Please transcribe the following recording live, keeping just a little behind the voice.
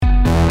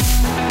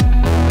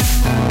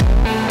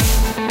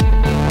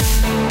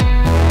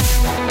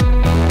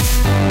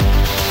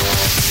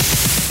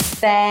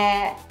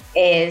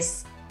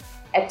is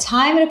a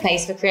time and a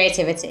place for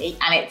creativity,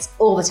 and it's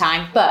all the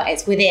time, but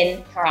it's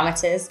within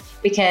parameters,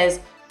 because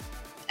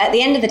at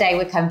the end of the day,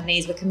 we're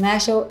companies, we're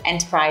commercial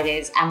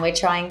enterprises, and we're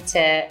trying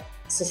to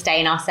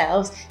sustain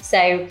ourselves.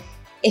 So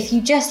if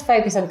you just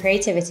focus on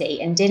creativity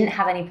and didn't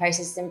have any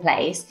processes in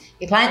place,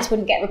 your clients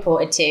wouldn't get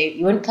reported to,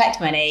 you wouldn't collect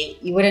money,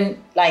 you wouldn't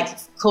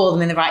call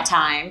them in the right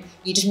time,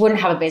 you just wouldn't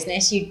have a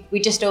business.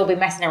 We'd just all be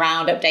messing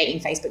around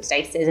updating Facebook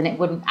statuses, and it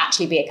wouldn't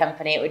actually be a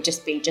company, it would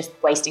just be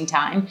wasting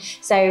time.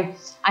 So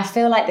I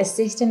feel like the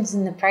systems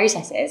and the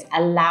processes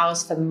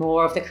allows for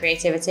more of the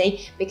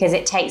creativity, because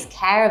it takes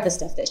care of the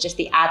stuff that's just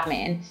the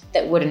admin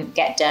that wouldn't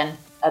get done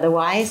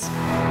otherwise.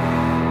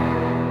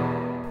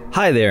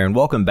 Hi there, and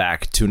welcome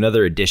back to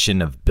another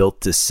edition of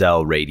Built to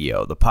Sell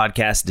Radio, the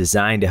podcast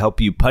designed to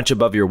help you punch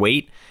above your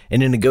weight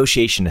in a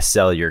negotiation to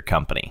sell your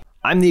company.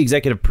 I'm the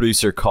executive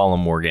producer, Colin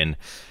Morgan,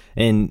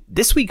 and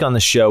this week on the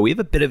show, we have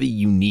a bit of a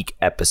unique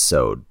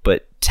episode,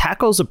 but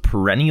tackles a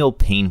perennial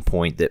pain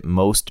point that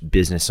most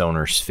business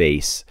owners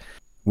face,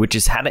 which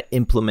is how to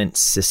implement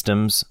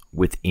systems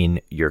within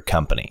your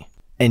company.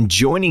 And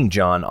joining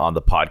John on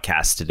the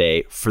podcast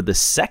today for the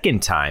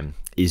second time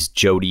is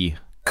Jody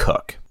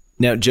Cook.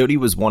 Now, Jody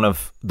was one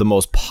of the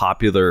most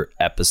popular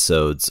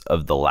episodes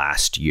of the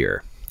last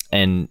year,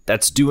 and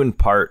that's due in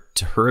part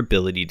to her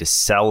ability to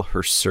sell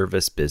her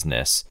service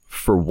business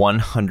for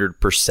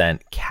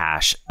 100%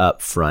 cash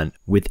upfront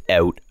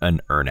without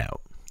an earnout.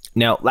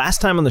 Now,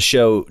 last time on the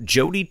show,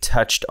 Jody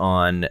touched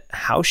on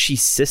how she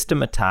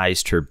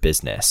systematized her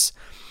business,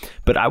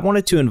 but I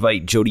wanted to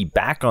invite Jody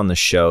back on the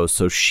show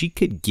so she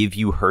could give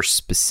you her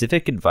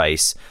specific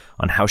advice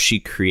on how she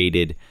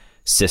created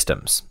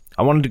systems.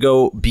 I wanted to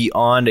go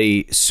beyond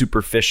a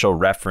superficial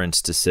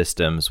reference to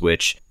systems,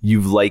 which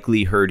you've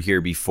likely heard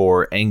here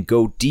before, and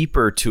go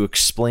deeper to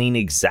explain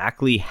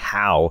exactly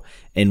how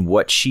and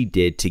what she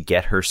did to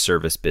get her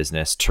service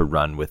business to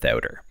run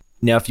without her.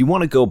 Now, if you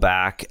want to go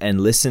back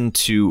and listen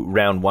to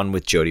round one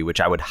with Jody,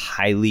 which I would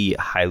highly,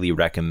 highly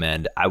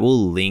recommend, I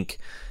will link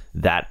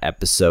that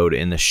episode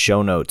in the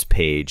show notes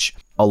page,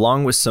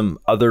 along with some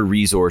other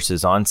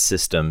resources on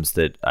systems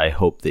that I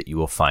hope that you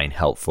will find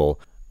helpful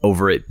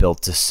over at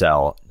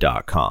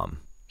builttosell.com.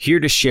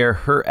 Here to share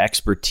her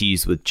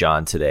expertise with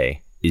John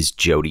today is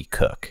Jody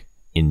Cook.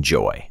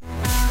 Enjoy.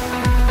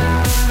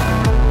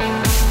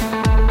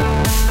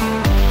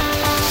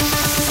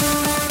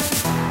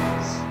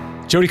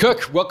 Jody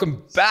Cook,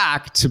 welcome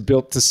back to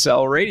Built to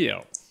Sell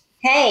Radio.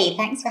 Hey,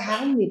 thanks for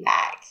having me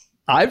back.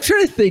 I'm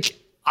trying to think.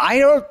 I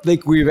don't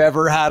think we've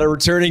ever had a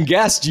returning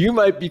guest. You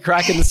might be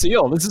cracking the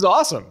seal. This is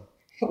awesome.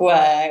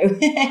 Whoa.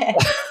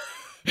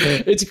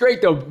 It's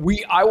great, though.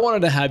 I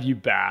wanted to have you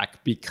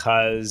back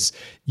because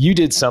you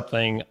did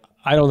something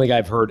I don't think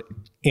I've heard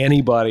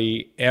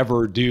anybody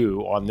ever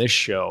do on this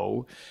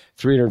show,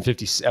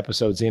 350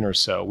 episodes in or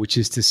so, which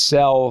is to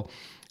sell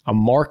a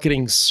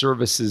marketing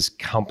services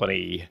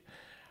company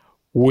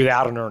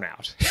without an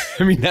earnout.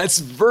 I mean, that's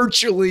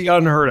virtually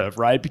unheard of,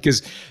 right?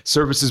 Because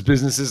services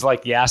businesses,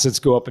 like the assets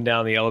go up and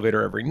down the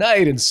elevator every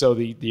night. And so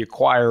the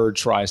acquirer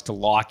tries to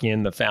lock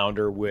in the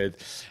founder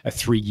with a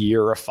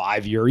 3-year, a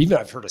 5-year, even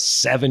I've heard a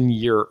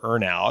 7-year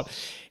earnout.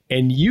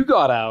 And you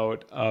got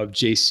out of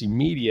JC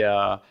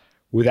Media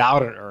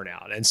without an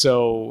earnout. And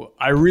so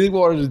I really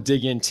wanted to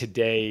dig in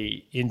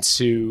today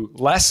into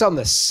less on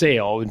the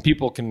sale, and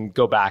people can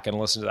go back and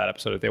listen to that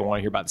episode if they want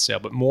to hear about the sale,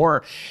 but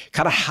more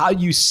kind of how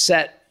you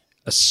set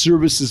a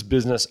services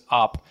business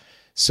up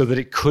so that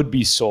it could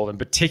be sold. In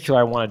particular,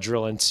 I want to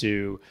drill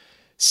into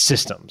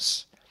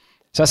systems.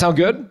 Does that sound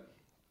good?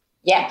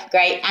 Yeah,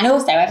 great. And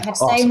also, I've had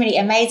so many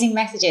amazing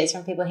messages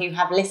from people who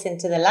have listened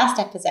to the last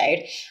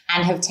episode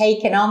and have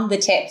taken on the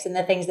tips and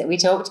the things that we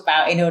talked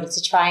about in order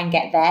to try and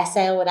get their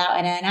sale without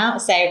an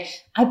earnout. So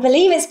I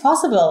believe it's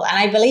possible. And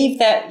I believe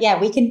that,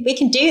 we can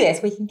do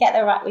this. We can get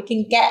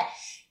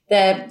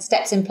the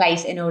steps in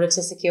place in order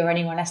to secure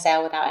anyone a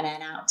sale without an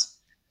earnout.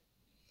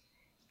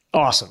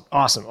 Awesome.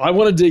 I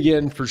want to dig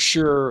in for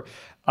sure.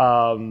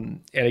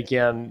 And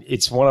again,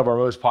 it's one of our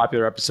most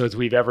popular episodes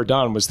we've ever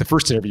done. Was the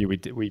first interview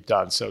we've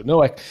done. So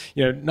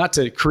not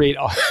to create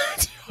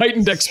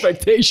heightened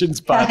expectations,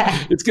 but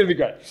it's going to be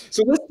great.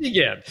 So let's dig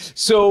in.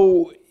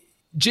 So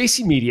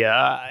JC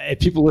Media, if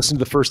people listen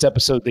to the first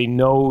episode, they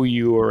know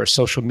you are a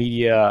social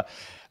media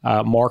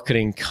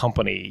marketing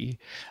company.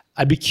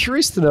 I'd be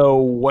curious to know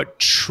what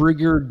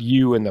triggered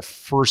you in the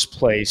first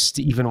place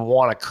to even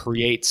want to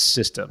create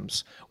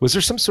systems. Was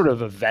there some sort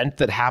of event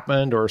that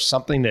happened or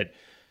something that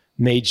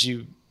made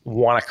you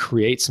want to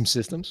create some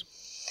systems?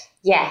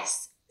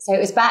 Yes. So it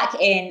was back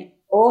in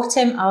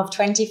autumn of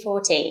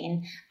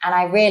 2014, and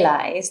I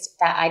realized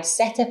that I'd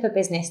set up a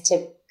business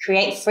to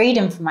create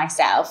freedom for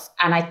myself,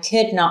 and I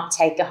could not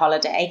take a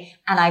holiday,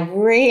 and I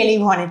really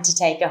wanted to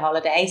take a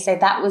holiday. So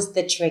that was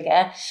the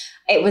trigger.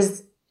 It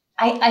was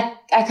I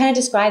kind of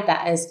describe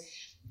that as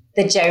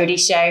the Jody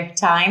show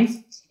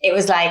time. It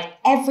was like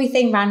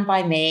everything ran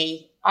by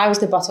me. I was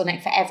the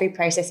bottleneck for every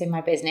process in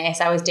my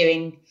business. I was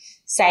doing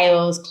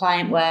sales,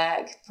 client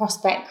work,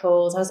 prospect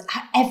calls.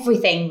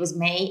 Everything was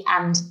me,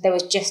 and there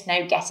was just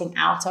no getting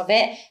out of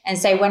it. And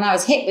so when I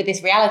was hit with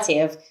this reality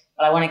of,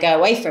 well, I want to go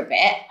away for a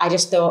bit, I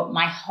just thought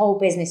my whole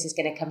business is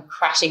going to come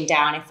crashing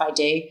down if I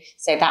do.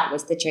 So that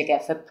was the trigger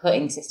for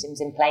putting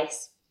systems in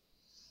place.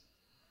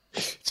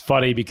 It's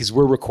funny because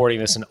we're recording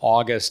this in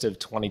August of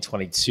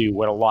 2022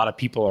 when a lot of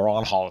people are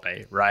on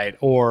holiday, right?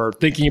 Or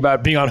thinking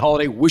about being on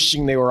holiday,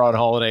 wishing they were on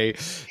holiday.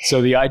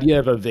 So the idea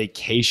of a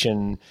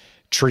vacation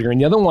trigger.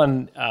 And the other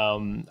one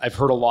I've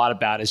heard a lot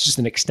about is just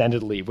an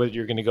extended leave, whether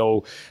you're going to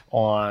go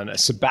on a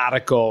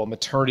sabbatical,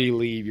 maternity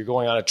leave, you're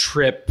going on a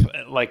trip,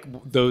 like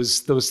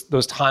those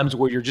times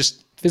where you're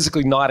just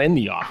physically not in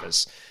the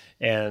office.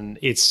 And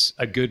it's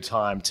a good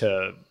time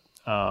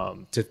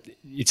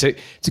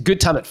it's a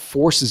good time that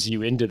forces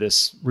you into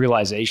this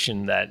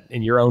realization that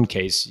in your own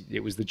case,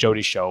 it was the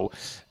Jody show.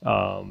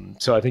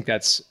 So I think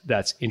that's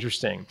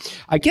interesting.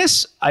 I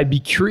guess I'd be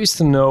curious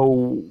to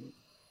know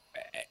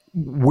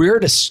where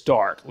to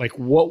start. Like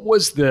what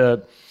was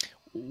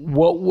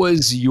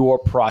your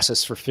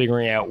process for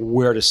figuring out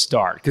where to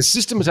start? Because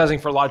systematizing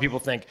for a lot of people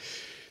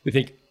they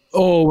think,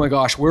 oh my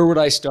gosh, where would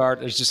I start?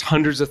 There's just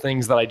hundreds of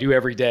things that I do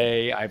every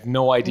day. I have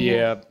no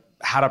idea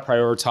how to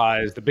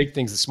prioritize the big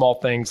things, the small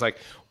things. Like,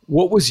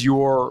 what was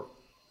your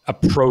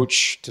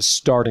approach to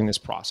starting this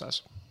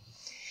process?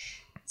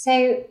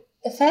 So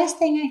the first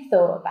thing I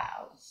thought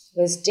about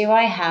was, do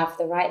I have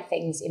the right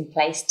things in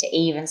place to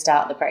even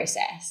start the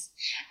process?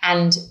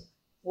 And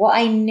what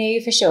I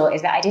knew for sure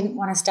is that I didn't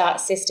want to start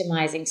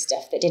systemizing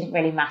stuff that didn't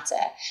really matter.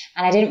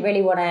 And I didn't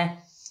really want to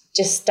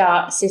just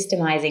start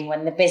systemizing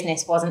when the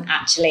business wasn't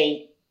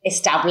actually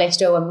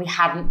established or when we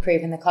hadn't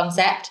proven the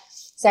concept.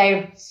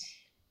 So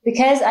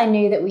because I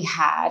knew that we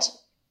had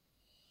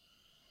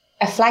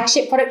a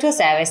flagship product or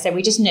service, so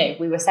we just knew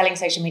we were selling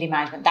social media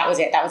management. That was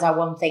it. That was our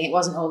one thing. It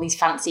wasn't all these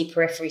fancy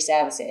periphery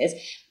services.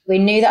 We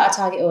knew that our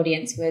target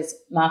audience was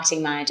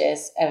marketing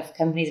managers of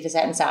companies of a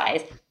certain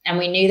size, and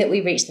we knew that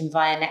we reached them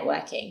via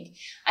networking.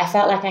 I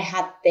felt like I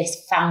had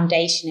this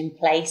foundation in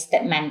place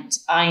that meant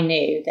I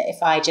knew that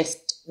if I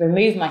just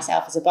removed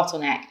myself as a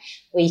bottleneck,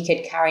 we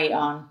could carry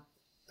on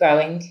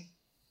growing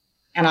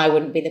and I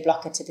wouldn't be the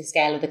blocker to the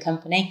scale of the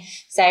company.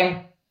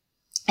 So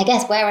I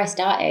guess where I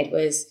started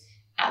was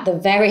at the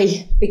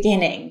very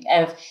beginning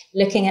of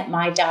looking at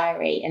my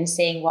diary and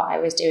seeing what I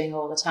was doing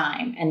all the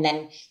time, and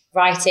then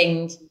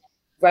writing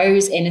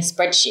rows in a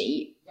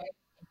spreadsheet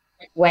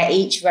where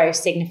each row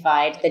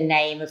signified the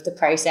name of the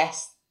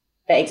process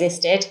that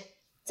existed.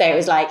 So it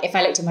was like, if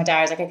I looked at my diary,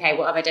 I was like, okay,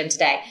 what have I done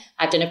today?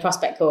 I've done a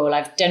prospect call,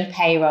 I've done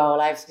payroll,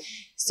 I've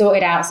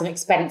sorted out some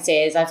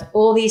expenses, I've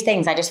all these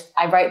things.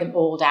 I wrote them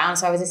all down.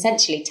 So I was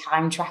essentially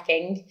time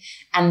tracking.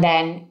 And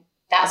then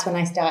that's when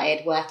I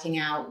started working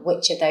out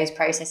which of those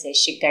processes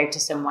should go to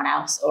someone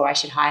else, or I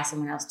should hire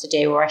someone else to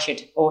do, or I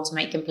should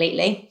automate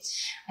completely.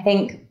 I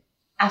think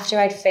after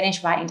I'd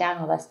finished writing down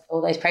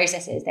all those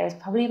processes, there was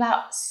probably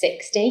about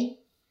 60.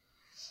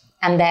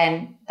 And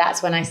then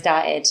that's when I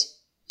started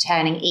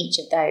turning each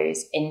of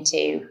those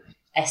into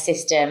a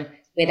system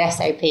with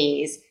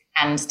SOPs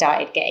and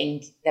started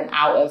getting them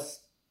out of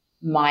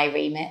my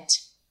remit.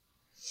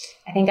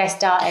 I think I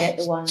started at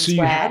the ones so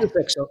you had this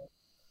Excel.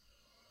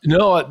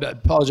 No, I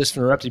apologize for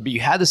interrupting, but you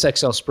had this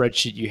Excel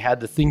spreadsheet. You had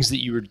the things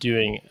that you were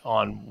doing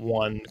on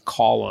one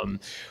column.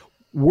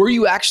 Were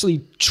you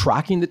actually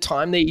tracking the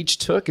time they each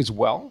took as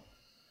well?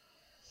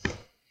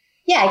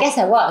 Yeah, I guess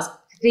I was,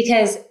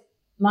 because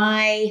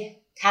my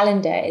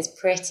calendar is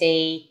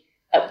pretty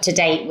up to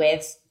date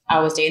with, I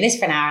was doing this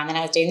for an hour and then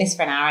I was doing this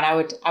for an hour,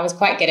 and I was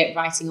quite good at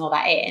writing all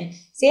that in.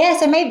 So yeah,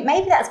 so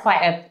maybe that's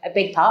quite a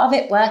big part of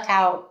it,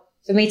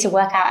 for me to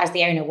work out as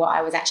the owner what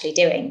I was actually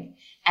doing,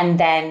 and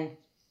then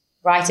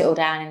write it all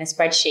down in a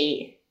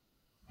spreadsheet,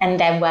 and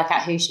then work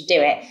out who should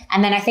do it.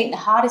 And then I think the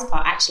hardest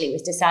part actually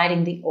was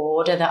deciding the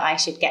order that I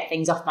should get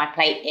things off my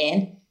plate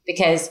in,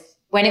 because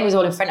when it was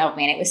all in front of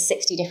me and it was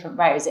 60 different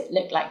rows, it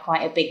looked like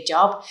quite a big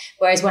job.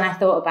 Whereas when I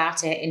thought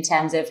about it in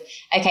terms of,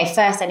 okay,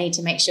 first I need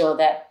to make sure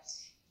that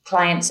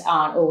clients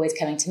aren't always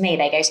coming to me,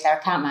 they go to their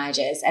account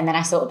managers, and then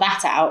I sort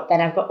that out,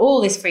 then I've got all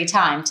this free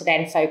time to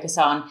then focus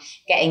on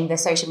getting the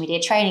social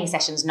media training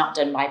sessions not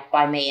done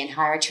by me and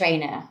hire a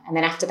trainer. And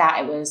then after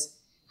that, it was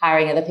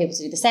hiring other people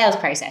to do the sales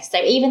process.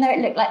 So even though it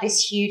looked like this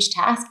huge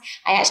task,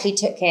 I actually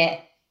took it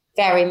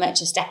very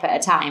much a step at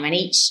a time. And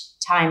each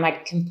time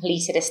I'd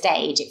completed a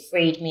stage, it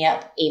freed me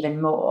up even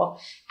more.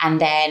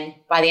 And then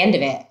by the end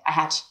of it, I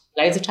had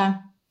loads of time.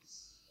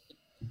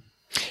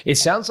 It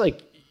sounds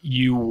like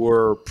you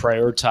were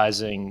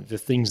prioritizing the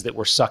things that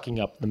were sucking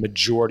up the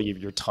majority of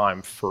your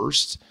time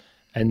first,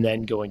 and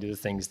then going to the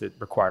things that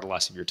required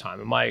less of your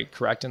time. Am I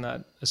correct in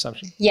that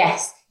assumption?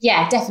 Yes.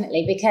 Yeah,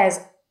 definitely. Because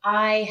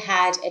I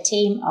had a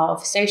team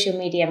of social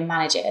media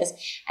managers,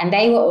 and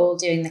they were all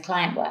doing the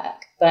client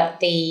work, but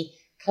the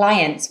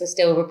clients were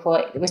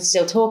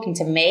still talking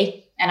to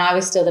me, and I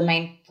was still the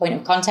main point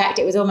of contact.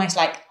 It was almost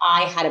like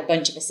I had a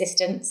bunch of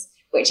assistants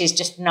which is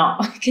just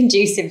not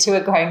conducive to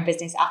a growing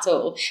business at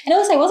all. And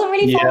also, it wasn't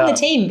really fair on the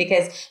team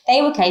because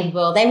they were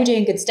capable, they were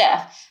doing good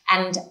stuff.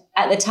 And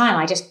at the time,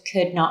 I just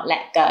could not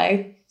let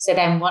go. So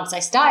then once I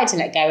started to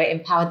let go, it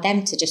empowered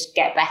them to just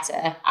get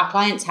better. Our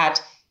clients had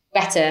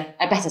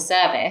a better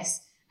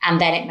service.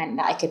 And then it meant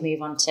that I could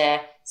move on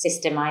to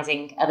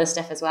systemizing other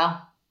stuff as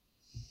well.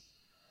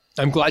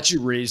 I'm glad you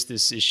raised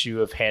this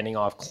issue of handing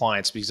off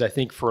clients, because I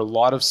think for a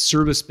lot of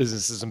service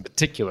businesses in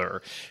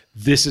particular,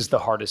 this is the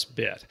hardest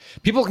bit.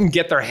 People can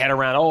get their head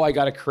around, I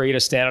got to create a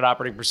standard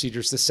operating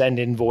procedures to send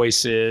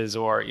invoices,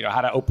 or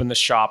how to open the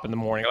shop in the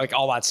morning, like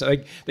all that stuff.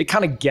 Like, they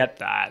kind of get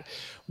that.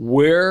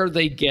 Where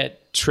they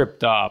get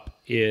tripped up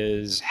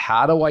is,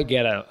 how do I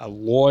get a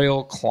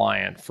loyal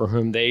client for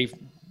whom they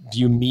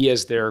view me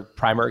as their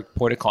primary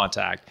point of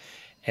contact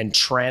and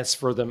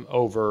transfer them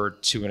over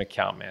to an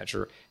account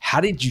manager?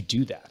 How did you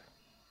do that?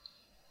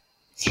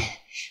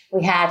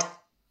 We had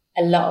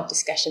a lot of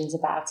discussions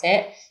about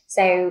it.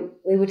 So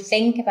we would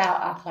think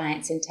about our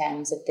clients in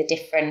terms of the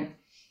different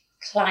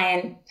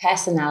client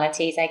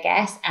personalities, I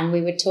guess, and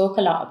we would talk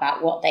a lot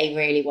about what they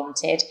really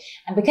wanted.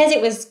 And because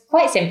it was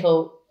quite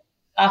simple,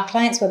 our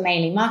clients were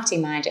mainly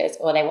marketing managers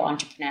or they were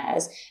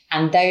entrepreneurs,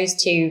 and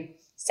those two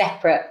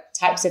separate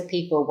types of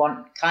people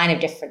want kind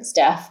of different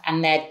stuff,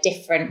 and they're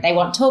different. They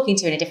want talking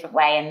to in a different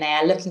way, and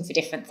they're looking for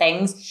different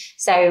things.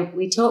 So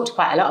we talked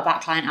quite a lot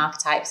about client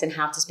archetypes and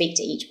how to speak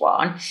to each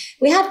one.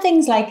 We had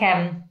things like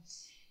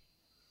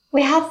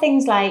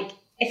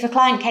if a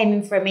client came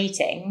in for a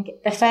meeting,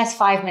 the first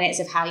 5 minutes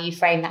of how you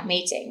frame that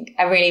meeting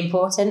are really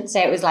important. So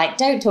it was like,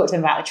 don't talk to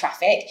them about the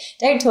traffic.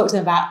 Don't talk to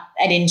them about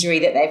an injury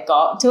that they've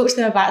got. Talk to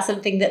them about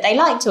something that they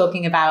like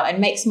talking about, and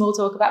make small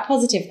talk about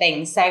positive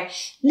things. So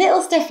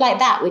little stuff like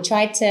that. I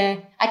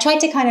tried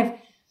to kind of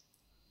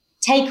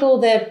take all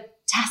the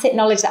tacit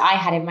knowledge that I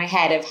had in my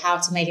head of how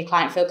to make a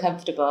client feel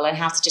comfortable and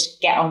how to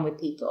just get on with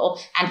people,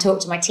 and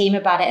talk to my team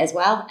about it as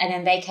well. And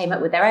then they came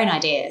up with their own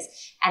ideas.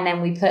 And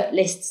then we put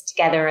lists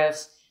together of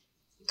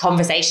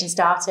conversation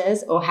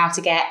starters, or how to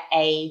get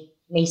a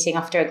meeting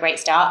off to a great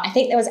start. I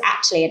think there was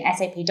actually an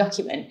SAP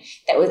document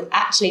that was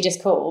actually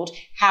just called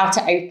How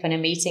to Open a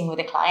Meeting with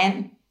a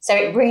Client. So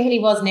it really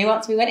was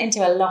nuanced. We went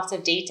into a lot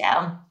of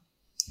detail.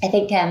 I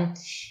think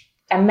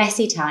a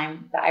messy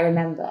time that I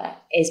remember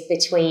is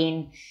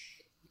between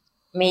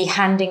me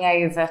handing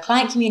over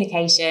client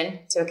communication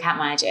to account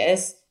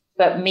managers,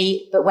 but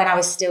when I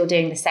was still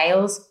doing the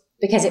sales,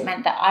 because it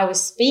meant that I was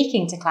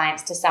speaking to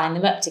clients to sign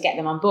them up, to get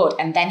them on board,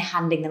 and then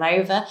handing them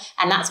over.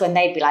 And that's when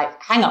they'd be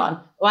like, hang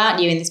on, why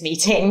aren't you in this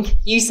meeting?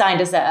 You signed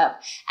us up.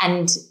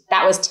 And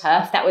that was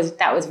tough. That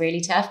was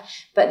really tough.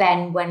 But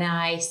then when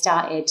I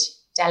started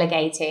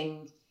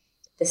delegating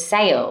the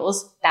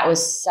sales, that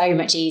was so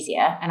much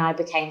easier. And I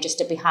became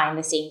just a behind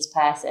the scenes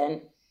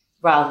person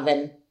rather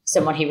than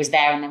someone who was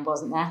there and then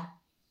wasn't there.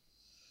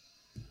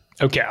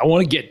 Okay, I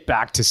want to get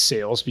back to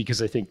sales,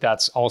 because I think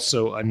that's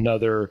also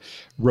another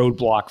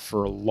roadblock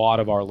for a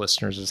lot of our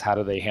listeners, is how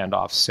do they hand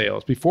off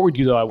sales. Before we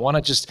do, though, I want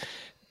to just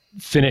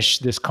finish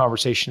this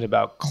conversation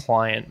about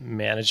client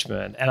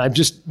management. And I'm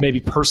just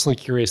maybe personally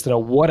curious to know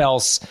what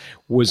else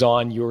was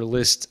on your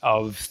list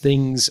of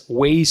things,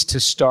 ways to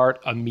start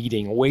a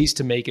meeting, ways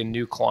to make a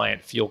new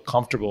client feel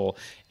comfortable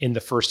in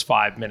the first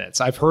 5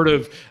 minutes. I've heard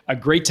of a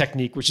great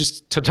technique, which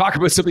is to talk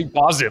about something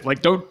positive.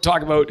 Like, don't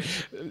talk about,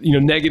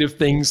 negative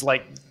things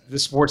like the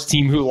sports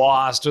team who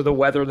lost or the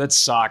weather that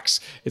sucks.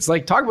 It's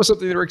like, talk about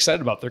something they're excited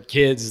about, their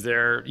kids,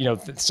 their,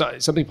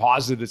 something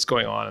positive that's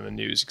going on in the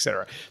news, et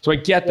cetera. So I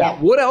get that.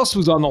 Yeah. What else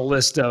was on the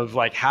list of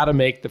like how to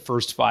make the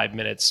first 5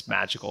 minutes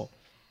magical?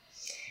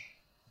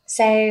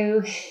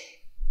 So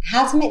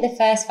how to make the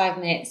first 5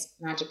 minutes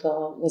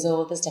magical was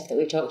all the stuff that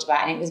we've talked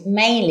about. And it was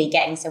mainly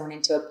getting someone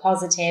into a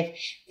positive,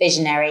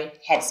 visionary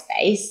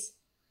headspace.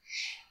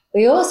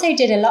 We also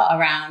did a lot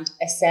around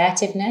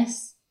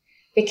assertiveness,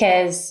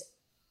 because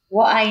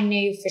what I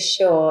knew for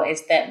sure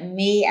is that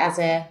me as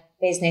a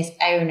business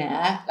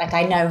owner, like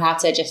I know how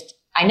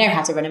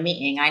to run a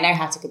meeting. I know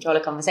how to control a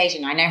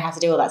conversation. I know how to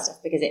do all that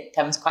stuff because it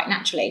comes quite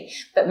naturally,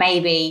 but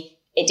maybe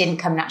it didn't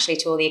come naturally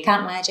to all the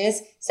account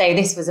managers. So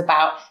this was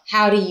about,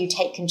 how do you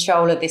take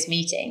control of this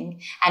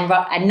meeting and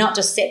not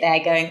just sit there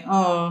going,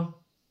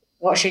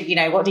 what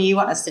do you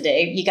want us to do?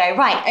 You go,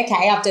 right,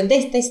 okay, I've done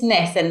this, this, and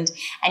this,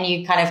 and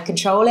you kind of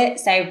control it.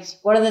 So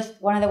one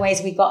of the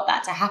ways we got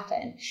that to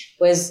happen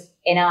was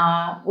in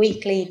our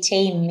weekly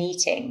team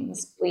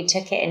meetings, we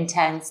took it in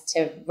turns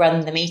to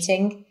run the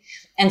meeting.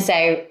 And so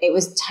it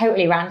was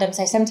totally random.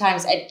 So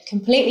sometimes a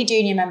completely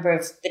junior member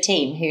of the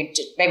team who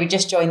maybe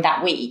just joined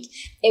that week,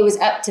 it was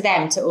up to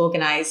them to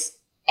organize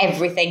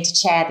everything, to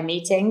chair the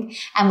meeting.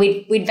 And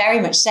we'd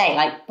very much say,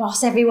 like,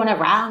 boss everyone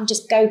around,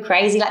 just go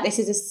crazy. Like, this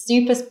is a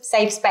super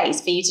safe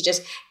space for you to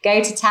just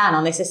go to town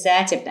on this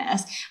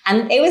assertiveness.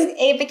 And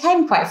it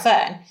became quite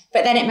fun.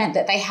 But then it meant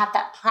that they had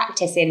that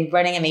practice in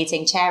running a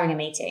meeting, chairing a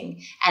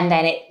meeting. And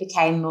then it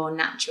became more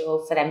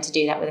natural for them to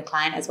do that with a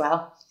client as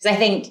well. Because I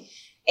think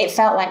it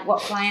felt like what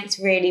clients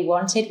really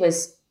wanted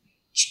was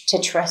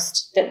to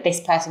trust that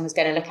this person was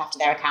going to look after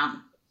their account.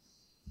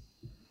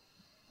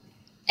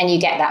 And you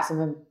get that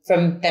from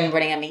them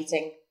running a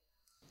meeting.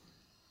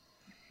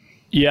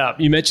 Yeah,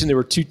 you mentioned there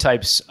were two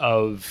types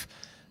of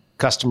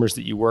customers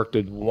that you worked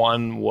with.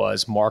 One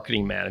was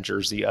marketing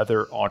managers, the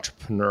other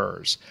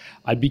entrepreneurs.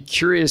 I'd be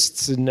curious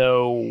to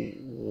know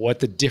what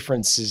the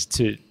difference is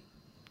to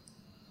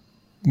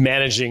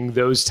managing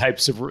those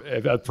types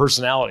of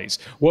personalities.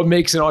 What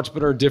makes an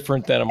entrepreneur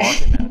different than a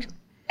marketing manager?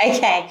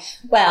 Okay,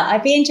 well,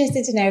 I'd be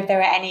interested to know if there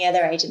are any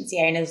other agency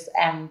owners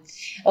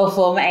or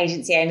former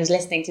agency owners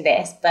listening to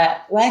this,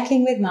 but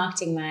working with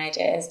marketing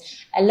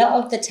managers, a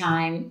lot of the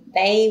time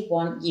they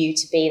want you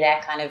to be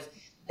their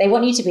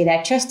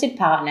trusted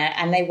partner,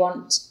 and they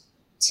want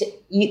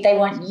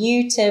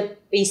you to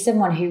be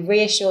someone who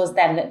reassures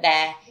them that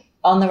they're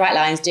on the right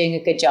lines, doing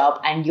a good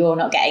job, and you're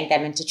not getting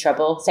them into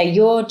trouble. So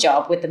your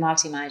job with the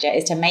marketing manager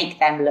is to make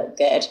them look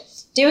good.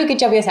 Do a good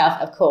job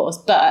yourself, of course,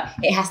 but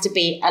it has to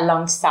be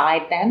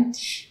alongside them.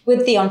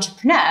 With the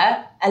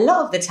entrepreneur, a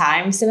lot of the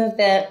time, some of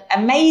the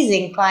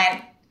amazing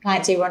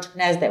clients who were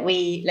entrepreneurs that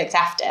we looked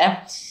after,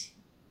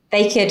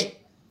 they could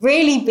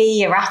really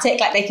be erratic.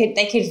 Like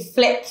they could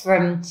flip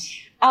from,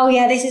 oh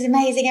yeah, this is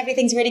amazing,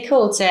 everything's really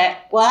cool, to,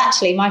 well,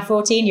 actually, my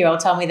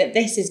 14-year-old told me that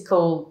this is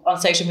cool on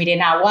social media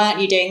now. Why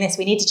aren't you doing this?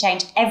 We need to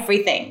change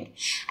everything.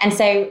 And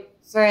so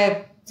for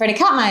an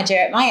account manager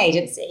at my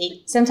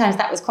agency, sometimes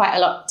that was quite a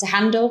lot to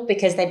handle,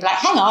 because they'd be like,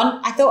 hang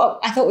on, I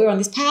thought we were on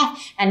this path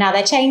and now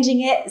they're changing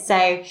it.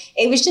 So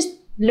it was just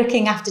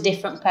looking after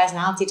different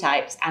personality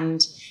types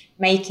and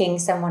making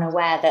someone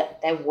aware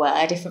that there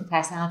were different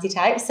personality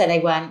types, so they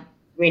weren't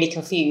really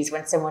confused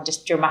when someone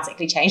just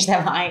dramatically changed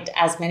their mind,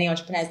 as many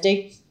entrepreneurs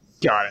do.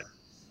 Got it.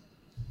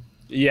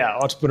 Yeah,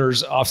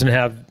 entrepreneurs often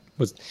have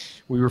what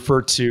we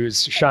refer to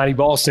as shiny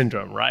ball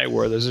syndrome, right?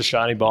 Where there's a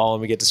shiny ball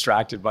and we get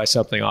distracted by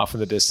something off in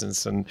the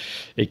distance, and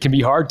it can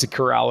be hard to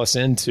corral us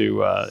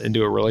into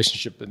a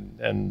relationship,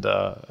 and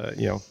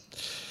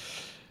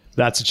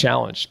that's a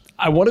challenge.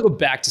 I want to go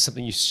back to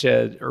something you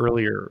said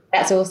earlier.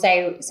 That's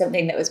also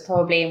something that was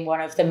probably in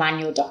one of the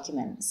manual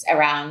documents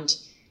around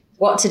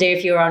what to do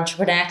if your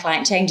entrepreneur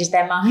client changes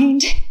their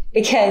mind,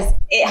 because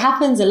it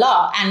happens a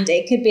lot. And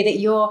it could be that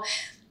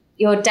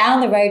you're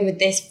down the road with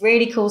this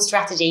really cool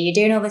strategy. You're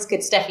doing all this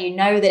good stuff. You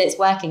know that it's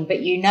working,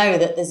 but you know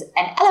that there's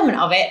an element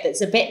of it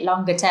that's a bit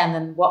longer term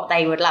than what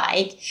they would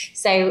like.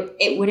 So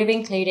it would have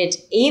included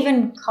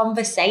even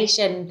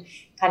conversation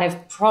kind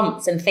of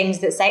prompts and things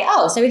that say,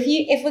 oh, so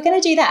if we're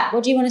going to do that,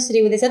 what do you want us to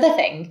do with this other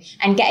thing?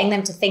 And getting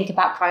them to think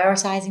about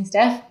prioritizing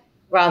stuff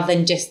rather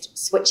than just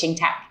switching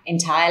tack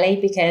entirely,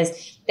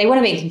 because they want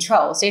to be in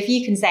control. So if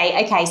you can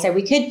say, okay, so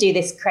we could do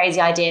this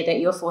crazy idea that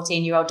your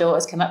 14-year-old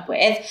daughter's come up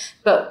with,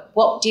 but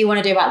what do you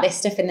want to do about this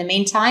stuff in the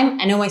meantime?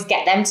 And almost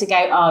get them to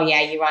go, oh yeah,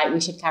 you're right, we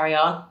should carry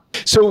on.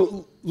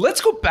 So let's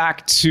go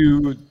back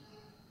to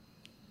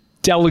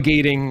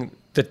delegating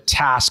the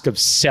task of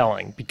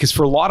selling, because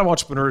for a lot of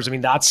entrepreneurs, I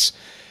mean, that's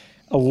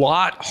a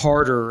lot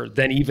harder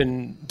than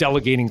even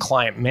delegating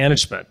client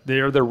management.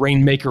 They're the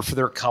rainmaker for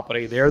their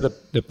company. They're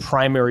the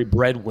primary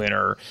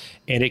breadwinner.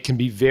 And it can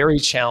be very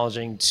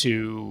challenging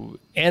to,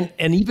 and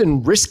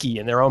even risky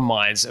in their own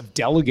minds, of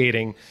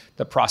delegating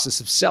the process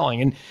of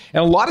selling. And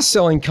a lot of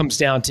selling comes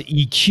down to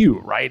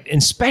EQ, right?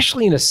 And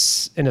especially in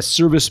a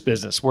service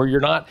business where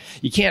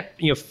you can't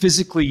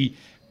physically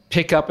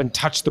pick up and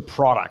touch the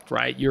product,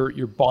 right?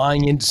 You're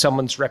buying into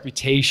someone's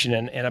reputation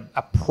and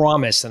a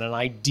promise and an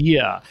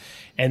idea.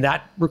 And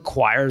that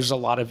requires a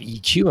lot of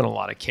EQ in a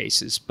lot of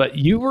cases. But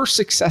you were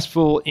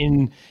successful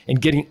in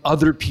getting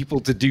other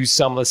people to do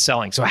some of the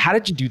selling. So how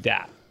did you do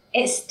that?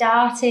 It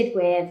started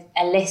with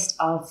a list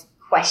of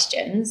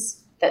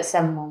questions that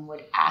someone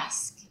would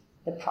ask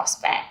the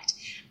prospect.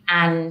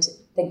 And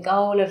the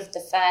goal of the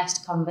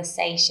first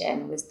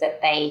conversation was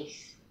that they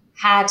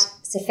had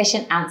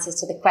sufficient answers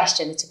to the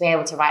questions to be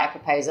able to write a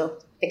proposal,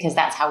 because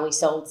that's how we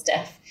sold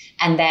stuff.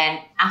 And then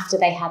after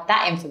they had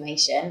that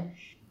information,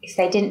 if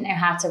they didn't know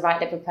how to write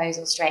the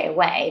proposal straight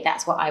away,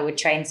 that's what I would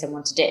train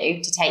someone to do,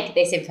 to take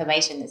this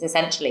information that's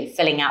essentially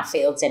filling out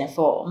fields in a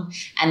form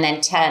and then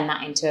turn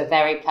that into a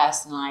very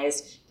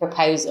personalized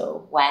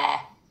proposal where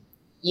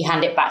you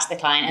hand it back to the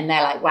client and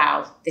they're like,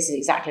 wow, this is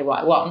exactly what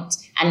I want.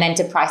 And then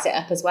to price it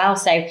up as well.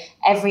 So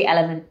every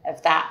element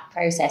of that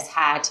process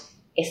had,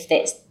 if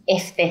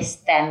this,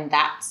 then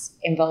that's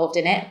involved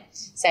in it.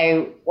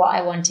 So what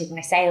I wanted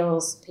my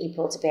sales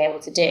people to be able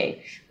to do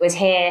was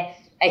hear,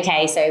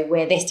 okay, so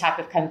we're this type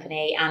of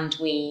company and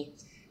we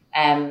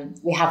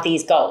have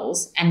these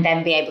goals, and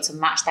then be able to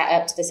match that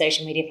up to the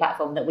social media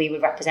platform that we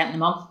would represent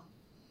them on.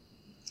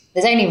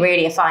 There's only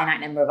really a finite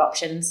number of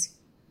options.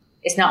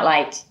 It's not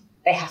like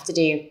they have to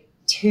do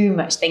too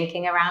much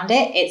thinking around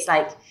it. It's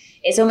like,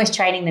 it's almost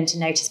training them to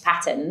notice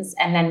patterns,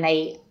 and then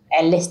they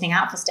are listening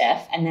out for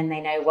stuff, and then they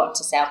know what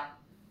to sell.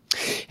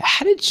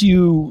 How did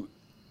you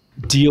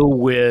deal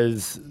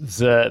with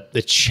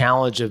the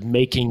challenge of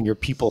making your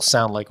people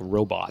sound like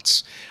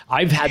robots.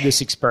 I've had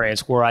this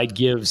experience where I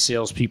give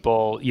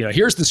salespeople,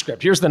 here's the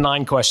script, here's the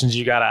 9 questions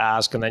you got to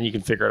ask, and then you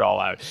can figure it all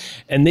out.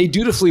 And they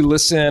dutifully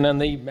listen,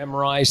 and they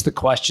memorize the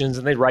questions,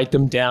 and they write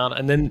them down,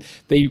 and then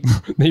they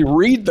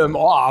read them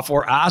off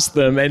or ask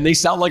them, and they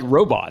sound like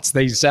robots.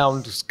 They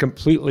sound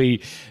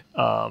completely,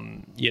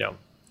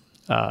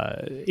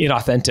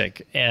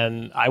 inauthentic.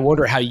 And I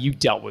wonder how you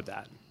dealt with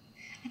that.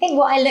 I think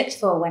what I looked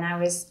for when I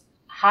was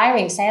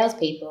hiring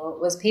salespeople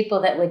was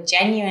people that were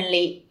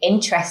genuinely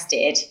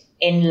interested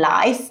in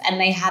life, and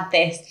they had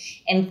this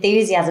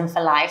enthusiasm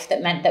for life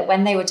that meant that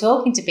when they were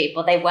talking to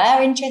people, they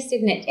were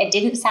interested in it. It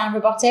didn't sound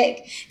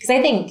robotic. Because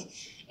I think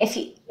if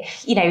you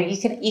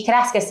could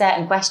ask a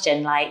certain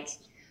question like,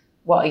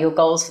 what are your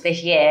goals for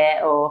this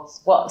year, or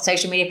what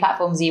social media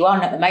platforms are you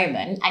on at the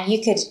moment, and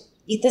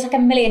there's like a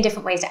million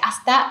different ways to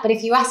ask that. But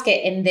if you ask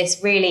it in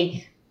this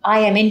really, I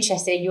am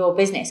interested in your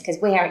business because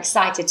we are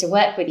excited to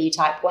work with you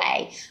type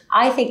way,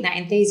 I think that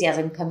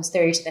enthusiasm comes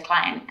through to the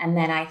client. And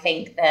then I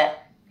think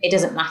that it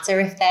doesn't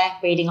matter if they're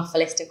reading off a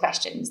list of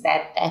questions,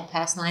 they're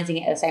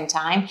personalizing it at the same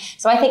time.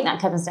 So I think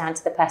that comes down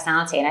to the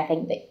personality. And I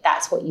think that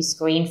that's what you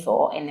screen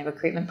for in the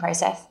recruitment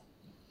process.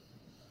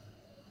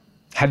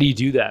 How do you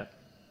do that?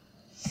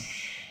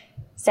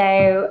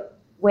 So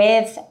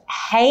with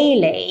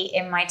Hayley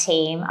in my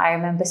team, I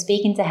remember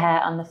speaking to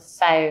her on the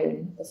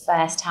phone the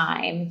first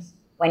time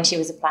when she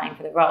was applying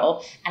for the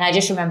role. And I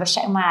just remember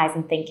shutting my eyes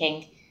and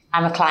thinking,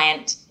 I'm a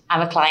client,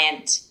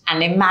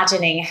 and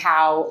imagining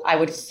how I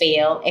would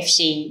feel if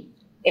she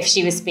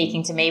was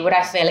speaking to me. Would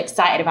I feel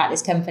excited about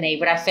this company?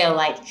 Would I feel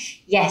like,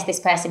 yes, this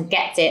person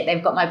gets it.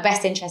 They've got my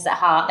best interests at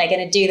heart. They're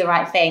going to do the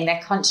right thing.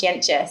 They're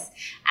conscientious.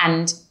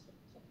 And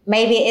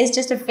maybe it is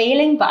just a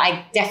feeling, but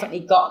I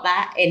definitely got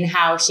that in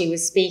how she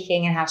was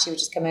speaking and how she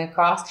was just coming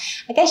across.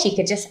 I guess you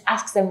could just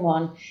ask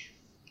someone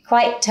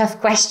quite tough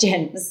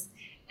questions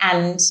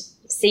and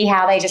see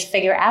how they just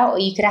figure it out. Or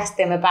you could ask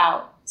them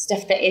about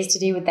stuff that is to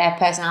do with their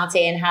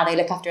personality and how they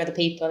look after other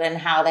people and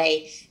how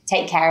they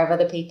take care of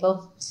other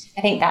people.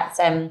 I think that's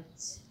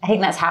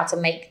how to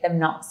make them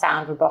not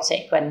sound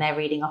robotic when they're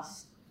reading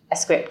off a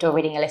script or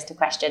reading a list of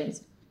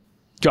questions.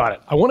 Got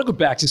it. I want to go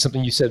back to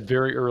something you said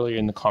very early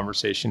in the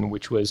conversation,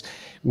 which was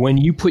when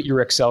you put your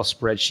Excel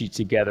spreadsheet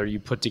together, you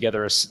put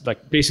together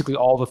basically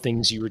all the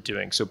things you were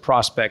doing. So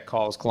prospect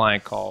calls,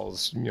 client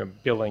calls,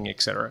 billing,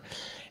 et cetera.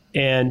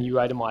 And you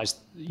itemized,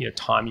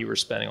 time you were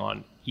spending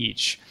on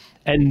each.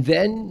 And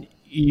then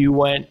you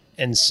went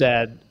and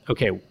said,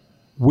 okay,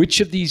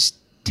 which of these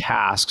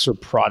tasks or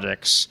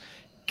projects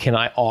can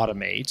I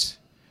automate?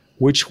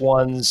 Which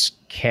ones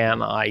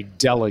can I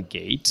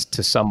delegate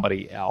to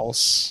somebody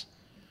else?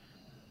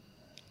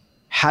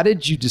 How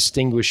did you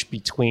distinguish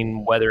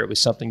between whether it was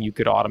something you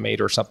could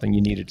automate or something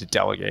you needed to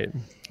delegate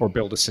or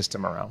build a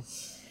system around?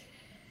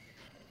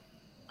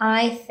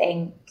 I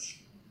think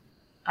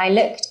I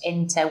looked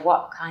into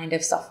what kind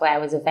of software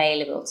was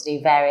available to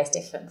do various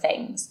different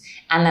things.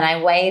 And then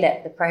I weighed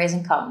up the pros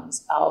and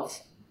cons of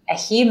a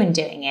human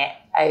doing it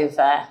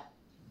over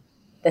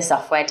the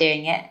software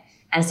doing it.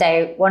 And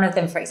so one of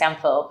them, for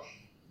example,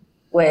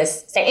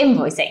 was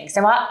invoicing.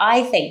 So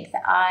I think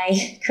that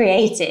I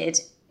created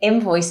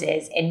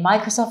invoices in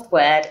Microsoft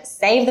Word,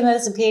 saved them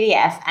as a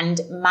PDF,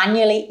 and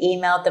manually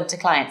emailed them to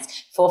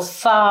clients for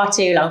far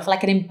too long, for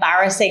like an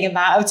embarrassing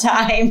amount of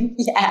time.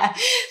 Yeah.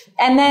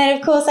 And then,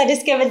 of course, I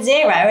discovered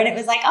Xero, and it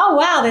was like, oh,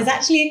 wow, there's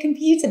actually a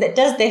computer that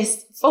does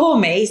this for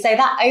me. So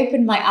that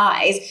opened my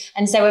eyes.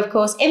 And so, of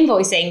course,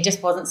 invoicing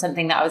just wasn't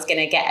something that I was going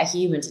to get a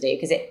human to do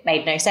because it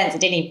made no sense.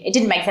 It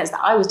didn't make sense that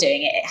I was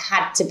doing it. It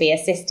had to be a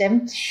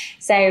system.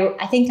 So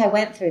I think I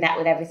went through that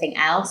with everything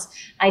else.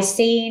 I'd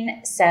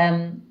seen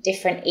some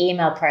different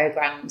email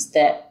programs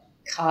that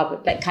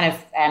kind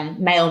of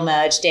mail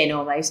merged in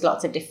almost,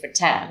 lots of different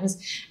terms.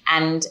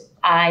 And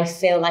I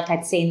feel like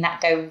I'd seen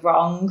that go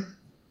wrong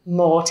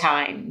more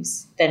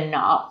times than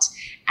not.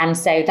 And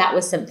so that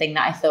was something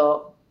that I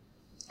thought,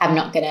 I'm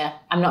not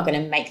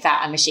gonna make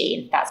that a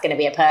machine. That's gonna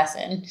be a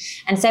person.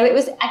 And so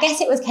I guess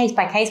it was case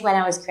by case when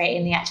I was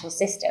creating the actual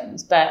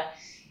systems, but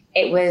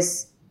it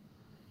was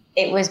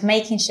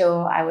making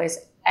sure I was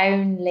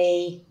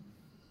only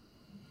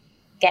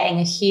getting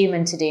a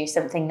human to do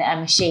something that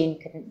a machine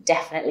couldn't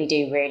definitely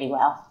do really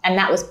well. And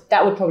that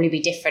would probably be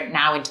different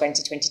now in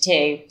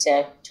 2022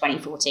 to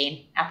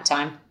 2014 at the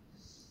time.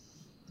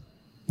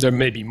 There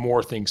may be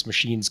more things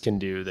machines can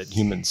do that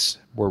humans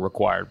were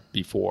required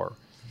before.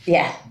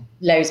 Yeah,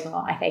 loads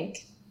more, I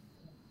think.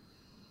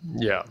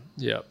 Yeah,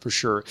 for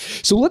sure.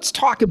 So let's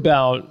talk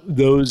about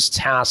those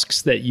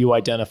tasks that you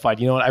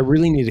identified. You know what? I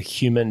really need a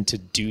human to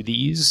do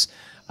these.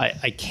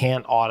 I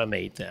can't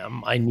automate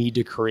them. I need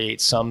to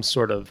create some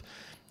sort of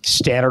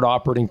standard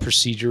operating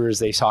procedure, as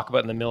they talk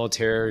about in the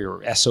military,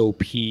 or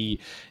SOP,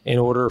 in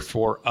order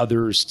for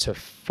others to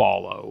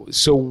follow.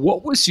 So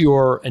what was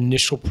your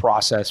initial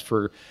process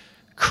for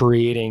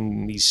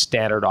creating these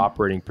standard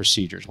operating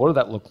procedures? What did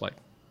that look like?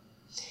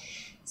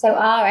 So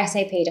our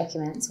SOP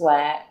documents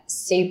were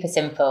super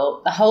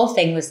simple. The whole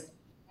thing was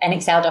an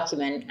Excel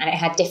document and it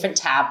had different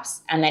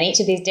tabs. And then each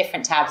of these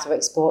different tabs were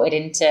exported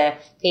into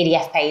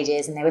PDF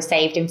pages and they were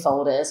saved in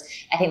folders.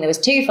 I think there was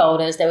 2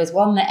 folders. There was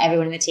one that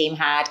everyone in the team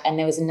had, and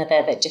there was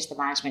another that just the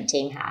management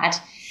team had.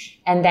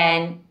 And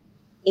then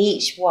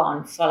each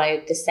one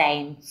followed the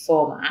same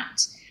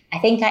format. I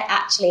think I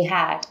actually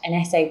had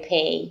an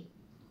SOP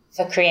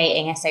for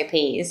creating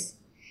SOPs,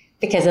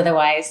 because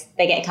otherwise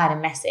they get kind of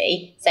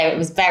messy. So it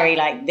was very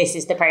like, this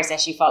is the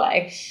process you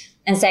follow.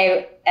 And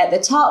so at the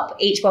top,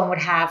 each one would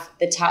have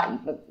the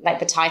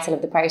title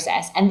of the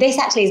process. And this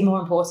actually is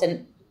more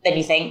important than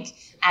you think.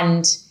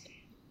 And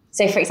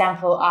so, for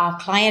example, our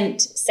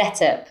client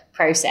setup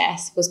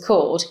process was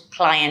called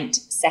client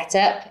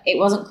setup. It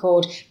wasn't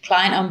called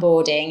client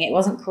onboarding. It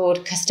wasn't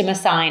called customer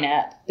sign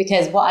up,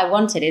 because what I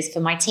wanted is for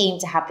my team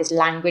to have this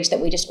language that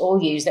we just all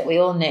use, that we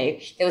all knew.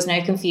 There was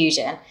no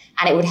confusion.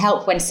 And it would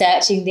help when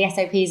searching the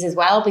SOPs as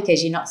well,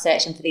 because you're not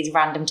searching for these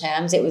random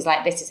terms. It was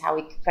like, this is how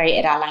we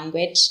created our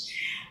language.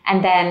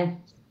 And then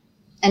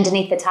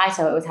underneath the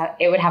title,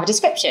 it would have a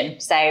description.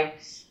 So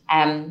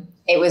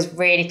it was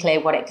really clear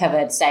what it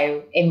covered.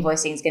 So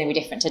invoicing is going to be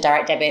different to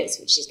direct debits,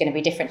 which is going to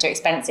be different to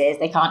expenses.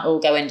 They can't all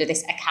go under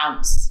this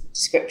accounts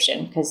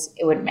description because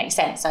it wouldn't make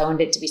sense. So I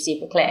wanted it to be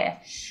super clear.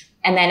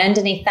 And then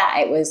underneath that,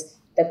 it was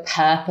the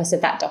purpose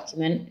of that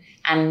document.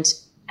 And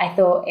I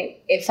thought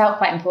it felt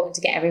quite important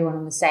to get everyone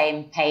on the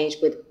same page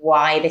with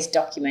why this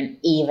document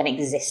even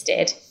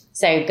existed.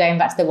 So going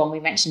back to the one we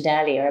mentioned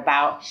earlier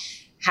about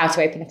how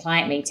to open a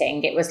client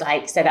meeting, it was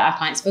like, so that our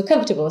clients feel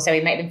comfortable, so we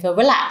make them feel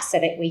relaxed, so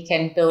that we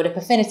can build up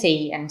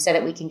affinity, and so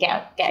that we can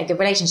get a good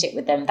relationship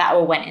with them. That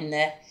all went in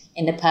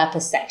the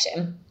purpose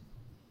section.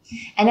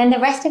 And then the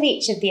rest of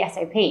each of the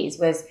SOPs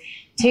was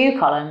 2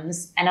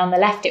 columns, and on the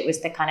left it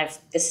was the kind of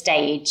the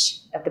stage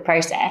of the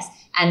process,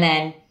 and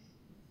then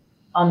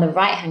on the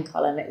right hand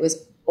column it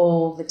was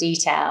all the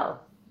detail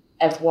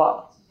of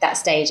what that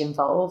stage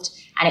involved.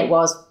 And it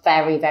was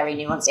very, very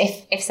nuanced.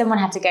 If someone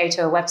had to go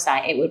to a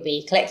website, it would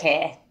be click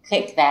here,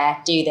 click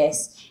there, do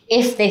this,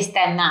 if this,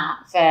 then that,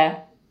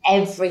 for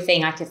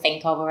everything I could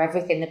think of, or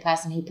everything the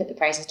person who put the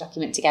process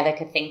document together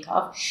could think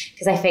of.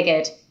 Because I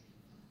figured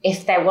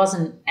if there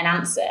wasn't an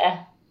answer,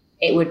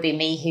 it would be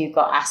me who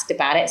got asked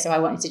about it. So I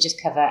wanted to just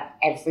cover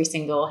every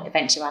single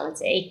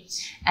eventuality.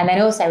 And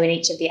then also in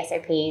each of the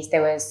SOPs,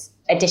 there was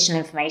additional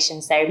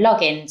information. So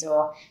logins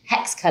or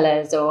hex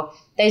colors, or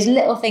those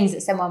little things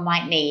that someone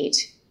might need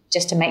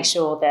just to make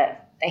sure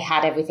that they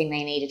had everything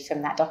they needed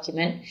from that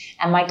document.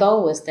 And my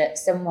goal was that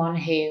someone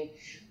who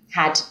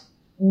had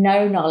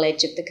no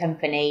knowledge of the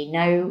company,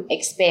 no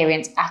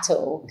experience at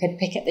all, could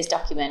pick up this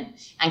document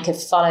and could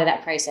follow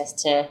that process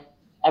to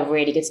a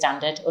really good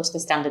standard, or to the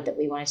standard that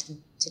we wanted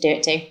them to do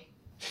it to.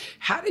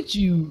 How did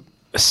you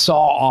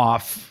saw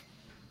off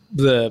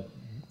the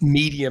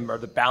medium or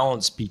the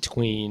balance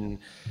between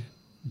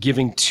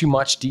giving too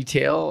much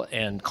detail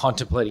and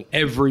contemplating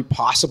every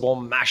possible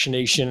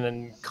machination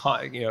and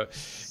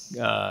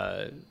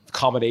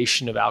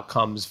combination of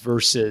outcomes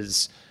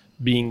versus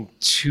being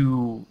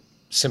too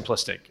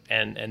simplistic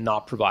and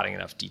not providing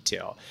enough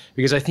detail?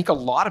 Because I think a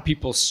lot of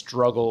people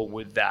struggle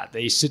with that.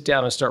 They sit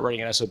down and start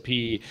writing an SOP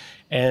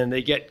and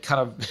they get kind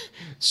of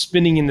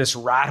spinning in this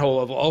rat hole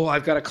of, oh,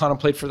 I've got to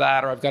contemplate for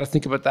that, or I've got to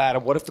think about that,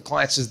 and what if the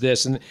client says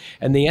this?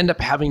 And they end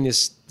up having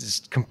this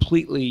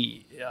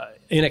completely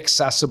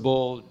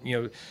inaccessible,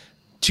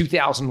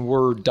 2,000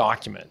 word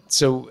document.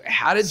 So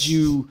how did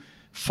you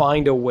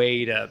find a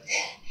way to...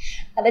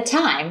 At the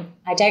time,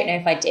 I don't know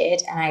if I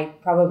did, and I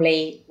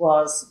probably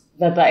was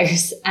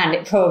verbose, and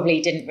it probably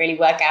didn't really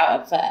work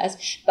out at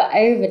first. But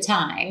over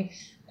time,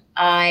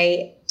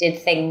 I did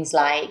things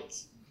like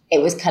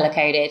it was color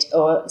coded,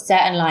 or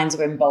certain lines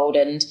were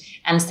emboldened.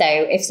 And so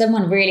if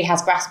someone really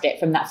has grasped it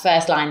from that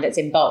first line that's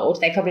in bold,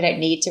 they probably don't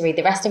need to read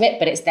the rest of it,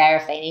 but it's there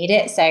if they need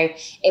it. So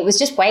it was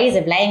just ways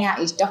of laying out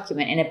each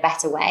document in a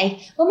better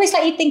way, almost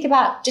like you'd think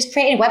about just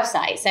creating a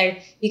website. So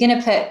you're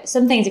going to put,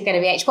 some things are going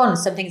to be H1,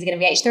 some things are going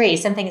to be H3,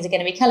 some things are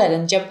going to be colored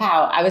and jump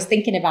out. I was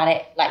thinking about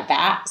it like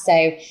that. So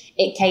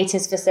it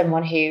caters for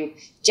someone who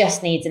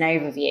just needs an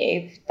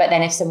overview, but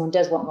then if someone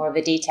does want more of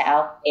the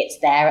detail, it's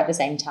there at the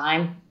same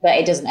time, but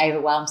it doesn't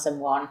overwhelm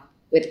someone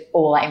with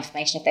all that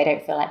information if they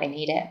don't feel like they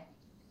need it.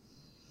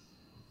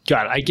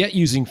 Got it. I get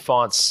using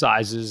font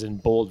sizes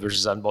and bold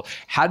versus unbold.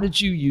 How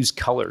did you use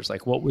colors?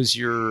 Like, what was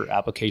your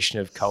application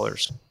of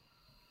colors?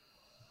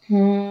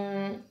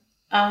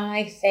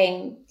 I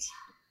think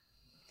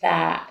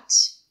that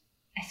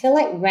I feel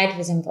like red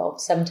was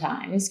involved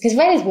sometimes, because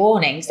red is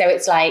warning. So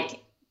it's like,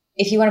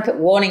 if you want to put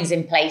warnings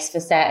in place for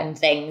certain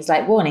things,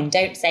 like warning,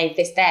 don't save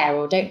this there,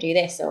 or don't do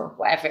this, or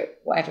whatever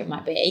it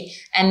might be.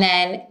 And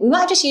then we might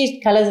have just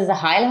used colors as a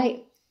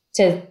highlight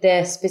to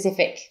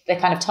the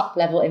kind of top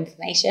level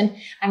information.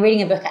 I'm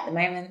reading a book at the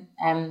moment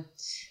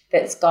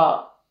that's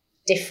got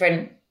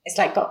different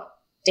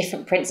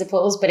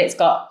principles, but it's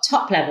got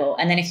top level.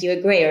 And then if you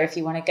agree, or if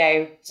you want to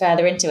go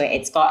further into it,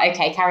 it's got,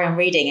 okay, carry on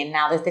reading. And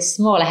now there's this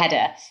smaller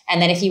header.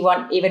 And then if you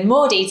want even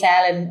more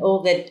detail and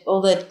all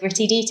the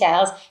gritty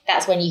details,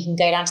 that's when you can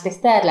go down to this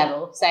third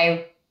level.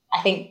 So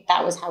I think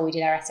that was how we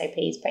did our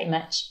SOPs pretty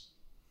much.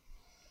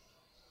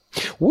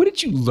 What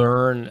did you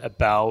learn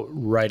about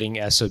writing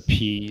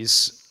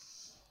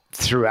SOPs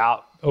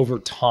throughout over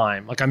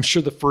time? Like, I'm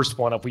sure the first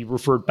one, if we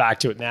referred back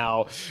to it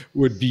now,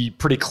 would be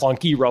pretty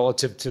clunky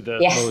relative to the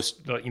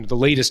the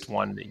latest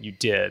one that you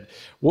did.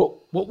 What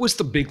was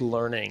the big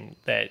learning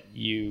that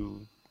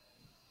you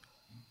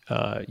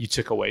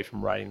took away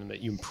from writing them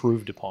that you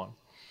improved upon?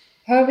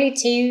 Probably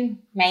two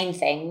main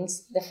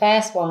things. The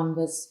first one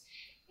was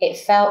it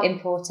felt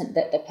important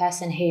that the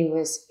person who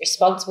was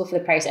responsible for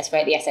the process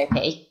wrote the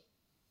SOP,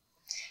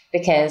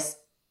 because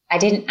I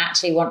didn't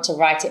actually want to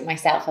write it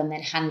myself and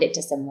then hand it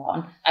to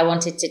someone. I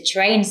wanted to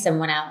train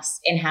someone else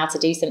in how to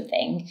do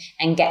something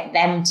and get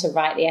them to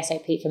write the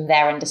SOP from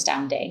their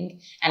understanding.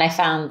 And I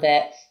found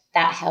that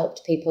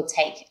helped people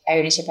take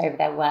ownership over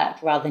their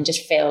work rather than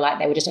just feel like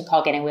they were just a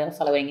cog in a wheel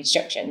following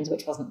instructions,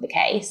 which wasn't the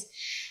case.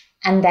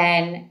 And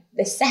then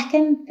the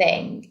second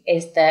thing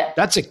is that...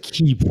 That's a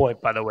key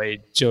point, by the way,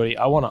 Jody.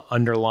 I want to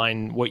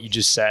underline what you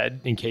just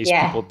said in case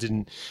people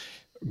didn't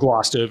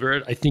glossed over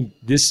it. I think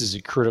this is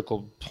a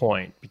critical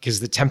point, because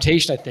the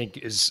temptation, I think,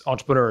 is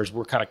entrepreneurs,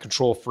 we're kind of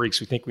control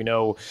freaks. We think we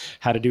know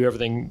how to do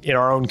everything in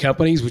our own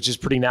companies, which is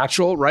pretty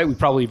natural, right? We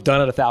probably have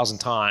done it 1,000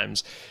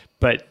 times.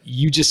 But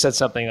you just said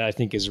something that I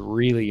think is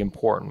really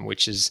important,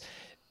 which is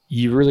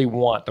you really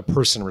want the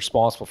person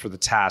responsible for the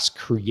task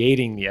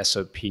creating the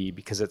SOP,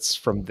 because it's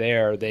from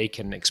there they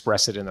can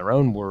express it in their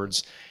own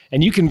words.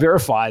 And you can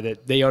verify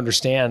that they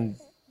understand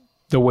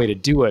the way to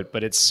do it,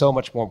 but it's so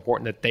much more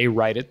important that they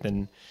write it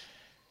than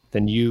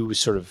you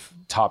sort of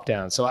top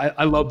down. So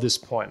I love this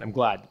point. I'm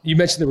glad. You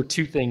mentioned there were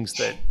two things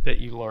that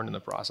you learned in the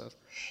process.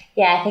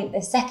 Yeah, I think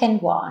the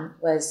second one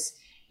was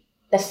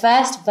the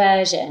first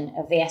version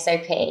of the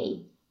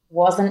SOP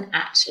wasn't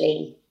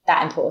actually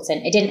that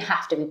important. It didn't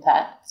have to be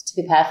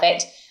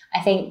perfect.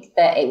 I think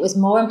that it was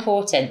more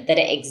important that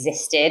it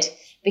existed,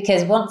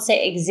 because once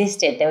it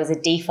existed, there was a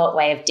default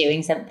way of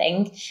doing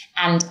something.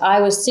 And I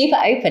was super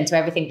open to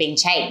everything being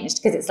changed,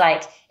 because it's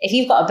like, if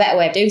you've got a better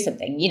way of doing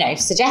something,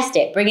 suggest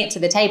it, bring it to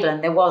the table.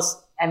 And there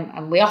was,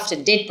 and we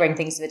often did bring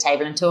things to the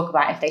table and talk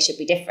about if they should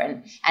be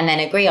different, and then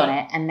agree on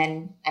it and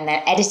then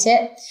edit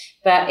it.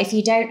 But if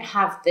you don't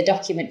have the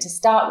document to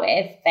start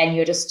with, then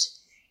you're just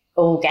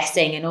all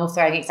guessing and all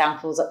throwing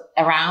examples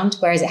around,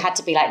 whereas it had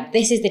to be like,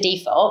 this is the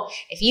default.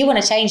 If you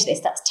want to change this,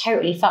 that's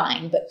totally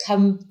fine, but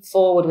come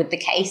forward with the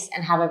case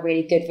and have a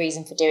really good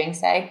reason for doing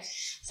so.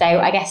 So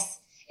I guess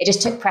it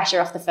just took pressure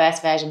off the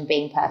first version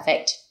being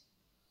perfect.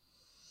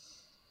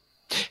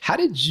 How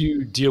did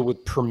you deal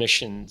with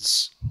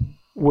permissions?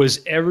 Was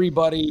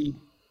everybody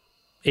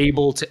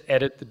able to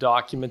edit the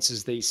documents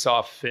as they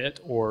saw fit,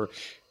 or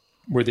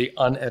were they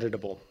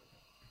uneditable?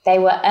 They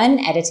were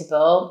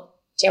uneditable.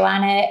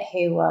 Joanna,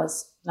 who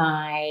was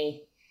my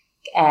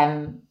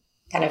kind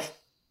of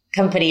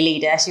company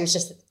leader, she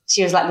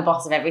was like the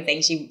boss of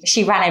everything.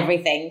 She ran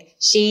everything.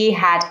 She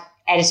had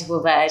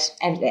editable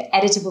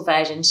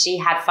version. She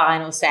had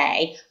final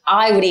say.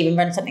 I would even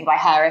run something by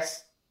her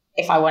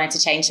if I wanted to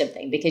change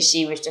something, because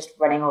she was just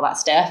running all that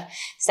stuff.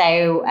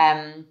 So,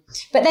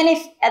 but then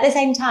if at the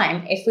same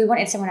time, if we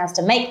wanted someone else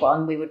to make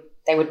one,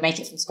 they would make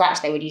it from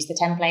scratch. They would use the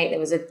template. There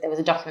was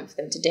a document for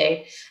them to do.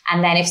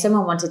 And then if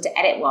someone wanted to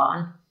edit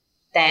one,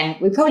 then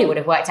we probably would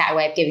have worked out a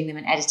way of giving them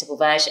an editable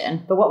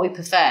version. But what we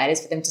preferred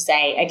is for them to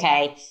say,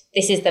 okay,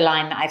 this is the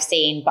line that I've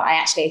seen, but I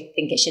actually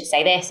think it should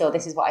say this, or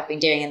this is what I've been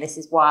doing and this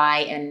is why,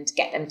 and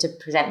get them to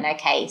present their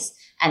case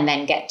and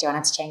then get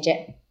Joanna to change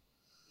it.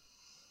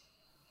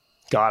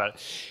 Got it.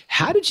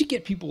 How did you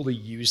get people to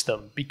use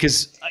them?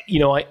 Because,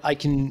 I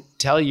can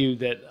tell you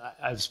that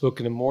I've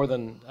spoken to more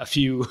than a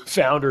few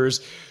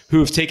founders who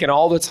have taken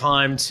all the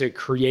time to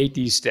create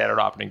these standard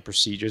operating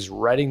procedures,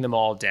 writing them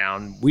all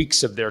down,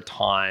 weeks of their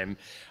time,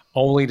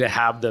 only to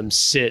have them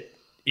sit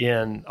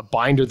in a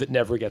binder that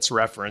never gets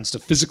referenced, a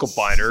physical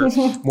binder,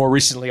 more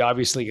recently,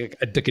 obviously,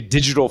 like a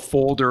digital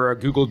folder, a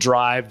Google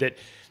Drive that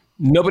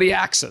nobody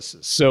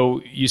accesses.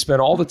 So you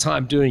spend all the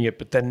time doing it,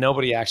 but then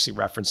nobody actually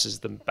references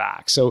them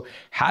back. So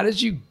how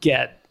did you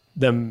get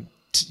them,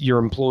 your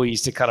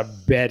employees, to kind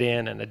of bed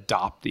in and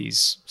adopt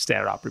these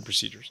standard operating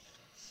procedures?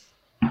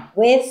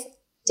 With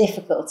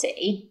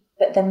difficulty,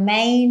 but the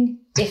main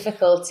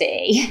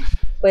difficulty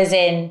was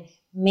in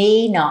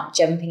me not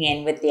jumping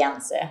in with the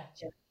answer.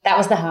 That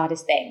was the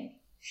hardest thing.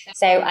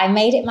 So I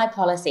made it my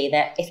policy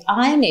that if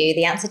I knew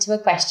the answer to a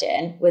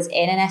question was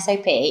in an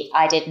SOP,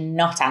 I did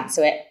not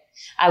answer it.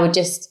 I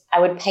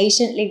would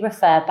patiently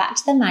refer back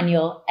to the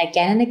manual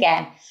again and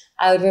again.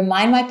 I would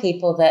remind my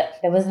people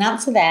that there was an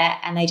answer there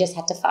and they just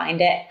had to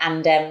find it.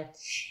 And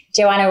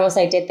Joanna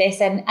also did this.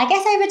 And I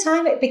guess over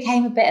time it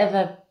became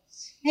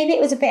maybe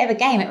it was a bit of a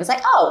game. It was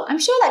like, oh, I'm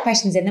sure that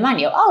question's in the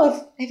manual.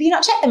 Oh, have you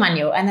not checked the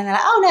manual? And then they're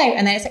like, oh, no.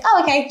 And then it's like,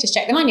 oh, okay, just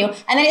check the manual.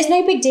 And then it's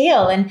no big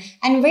deal. And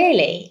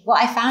really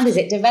what I found is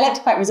it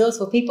developed quite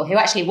resourceful people who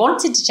actually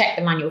wanted to check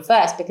the manual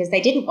first, because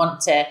they didn't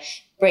want to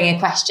bring a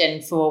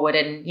question forward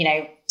and,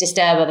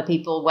 disturb other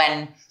people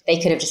when they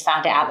could have just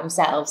found it out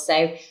themselves. So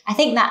I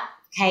think that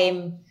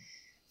came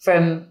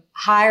from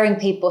hiring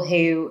people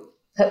who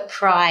put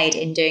pride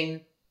in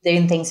doing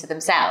things for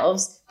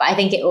themselves. But I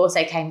think it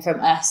also came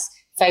from us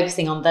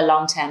focusing on the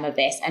long term of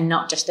this and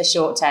not just the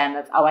short term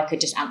of, oh, I could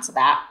just answer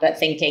that, but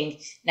thinking,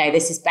 no,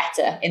 this is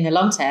better in the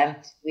long term.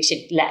 We should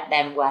let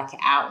them work it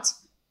out.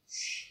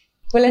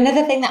 Well,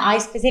 another thing that I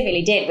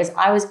specifically did was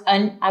I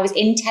was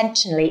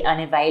intentionally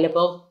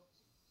unavailable.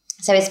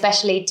 So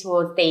especially in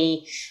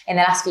the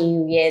last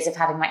few years of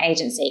having my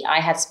agency, I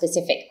had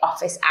specific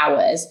office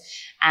hours,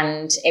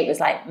 and it was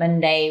like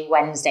Monday,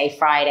 Wednesday,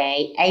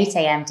 Friday, 8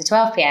 a.m. to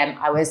 12 p.m.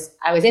 I was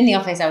in the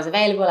office, I was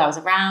available, I was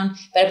around,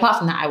 but apart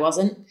from that, I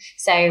wasn't.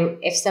 So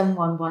if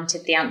someone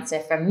wanted the answer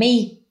from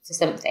me for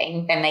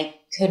something, then they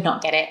could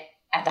not get it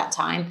at that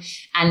time.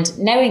 And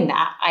knowing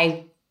that,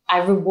 I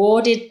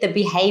rewarded the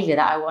behavior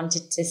that I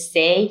wanted to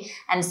see.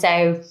 And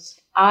so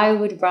I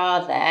would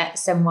rather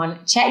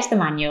someone checked the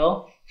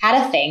manual, had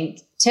a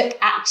think, took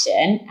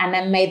action, and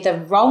then made the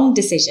wrong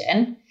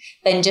decision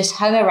than just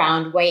hung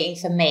around waiting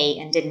for me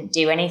and didn't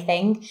do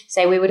anything.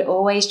 So we would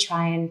always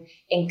try and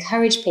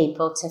encourage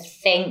people to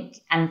think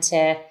and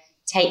to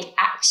take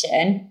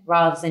action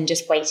rather than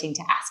just waiting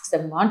to ask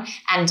someone.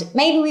 And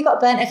maybe we got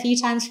burnt a few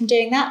times from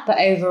doing that, but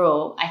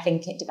overall, I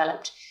think it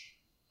developed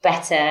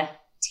better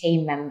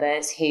team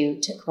members who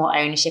took more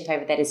ownership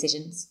over their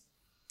decisions.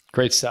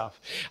 Great stuff.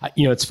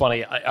 It's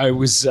funny. I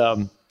was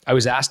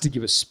asked to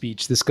give a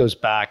speech. This goes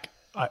back,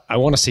 I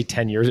want to say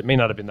 10 years. It may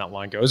not have been that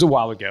long ago. It was a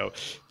while ago,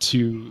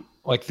 to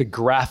like the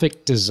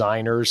Graphic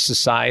Designers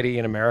Society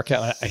in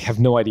America. I have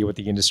no idea what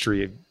the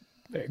industry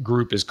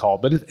group is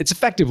called, but it's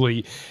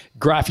effectively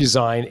graphic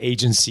design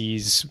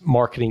agencies,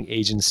 marketing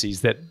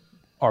agencies that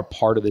are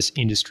part of this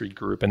industry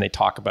group, and they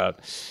talk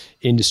about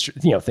industry,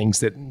 things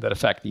that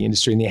affect the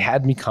industry. And they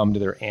had me come to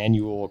their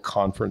annual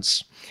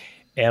conference,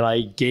 and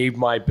I gave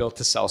my Built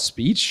to Sell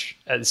speech.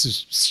 This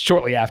is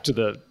shortly after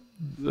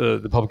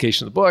the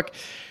publication of the book,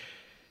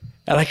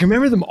 and I can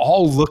remember them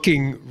all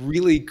looking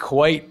really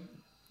quite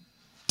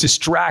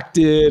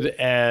distracted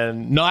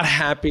and not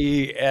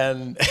happy,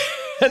 and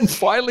and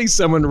finally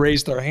someone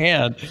raised their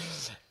hand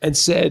and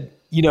said,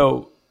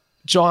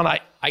 John,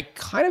 I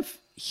kind of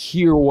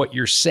hear what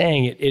you're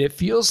saying. It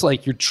feels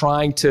like you're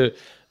trying to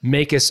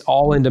make us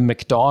all into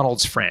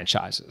McDonald's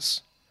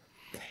franchises.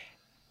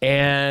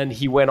 And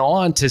he went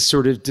on to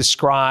sort of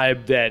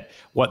describe that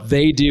what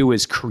they do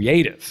is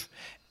creative.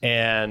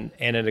 And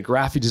in a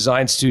graphic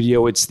design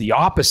studio, it's the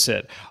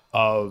opposite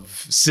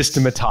of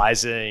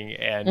systematizing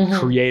and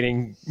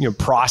creating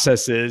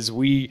processes.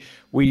 We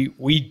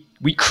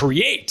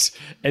create.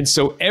 And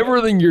so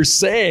everything you're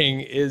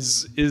saying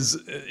is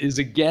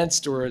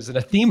against, or is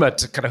anathema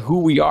to kind of who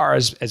we are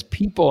as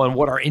people and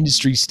what our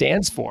industry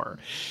stands for.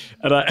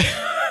 And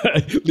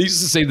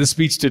needless to say, the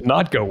speech did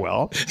not go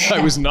well. I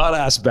was not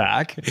asked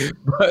back,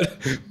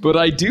 but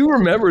I do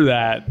remember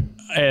that,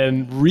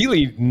 and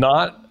really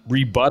not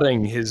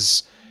rebutting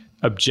his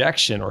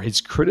objection or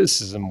his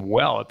criticism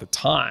well at the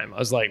time. I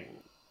was like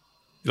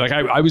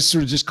I was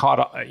sort of just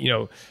caught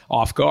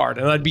off guard.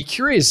 And I'd be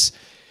curious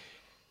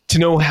to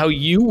know how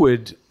you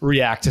would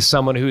react to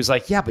someone who's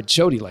like, yeah, but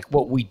Jody, like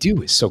what we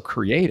do is so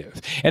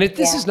creative. And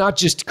this is not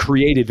just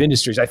creative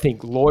industries. I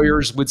think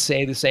lawyers would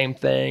say the same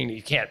thing.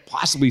 You can't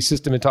possibly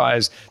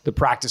systematize the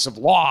practice of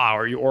law,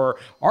 or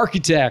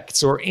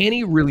architects, or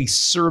any really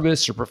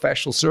service or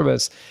professional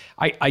service.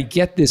 I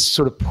get this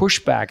sort of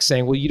pushback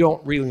saying, well, you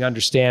don't really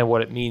understand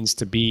what it means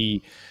to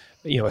be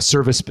a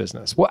service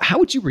business. How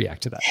would you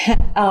react to that?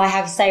 Oh, I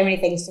have so many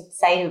things to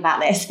say about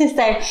this.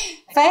 So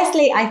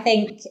firstly, I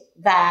think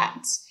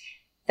that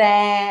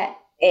there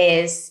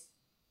is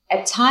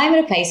a time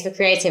and a place for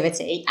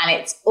creativity, and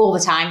it's all the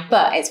time,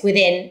 but it's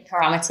within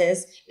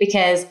parameters,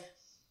 because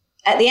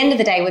at the end of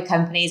the day, we're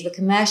companies, we're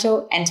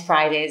commercial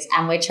enterprises,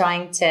 and we're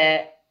trying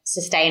to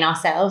sustain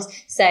ourselves.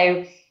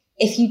 So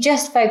if you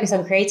just focus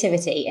on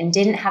creativity and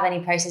didn't have any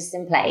processes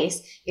in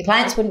place, your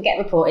clients wouldn't get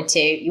reported to,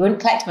 you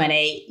wouldn't collect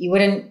money, you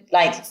wouldn't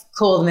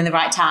call them in the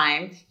right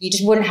time, you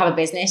just wouldn't have a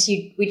business.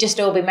 We'd just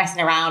all be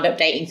messing around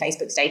updating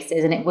Facebook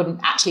statuses, and it wouldn't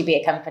actually be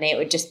a company. It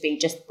would just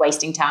be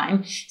wasting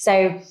time.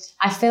 So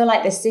I feel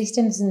like the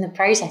systems and the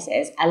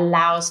processes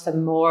allows for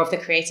more of the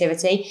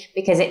creativity,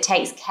 because it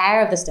takes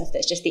care of the stuff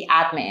that's just the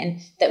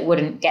admin that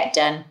wouldn't get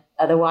done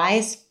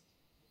otherwise.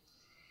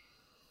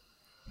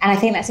 And I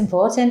think that's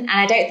important. And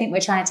I don't think we're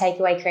trying to take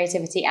away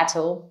creativity at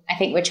all. I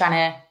think we're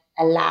trying to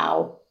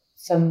allow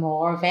for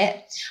more of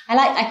it.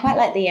 I quite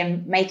like the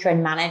maker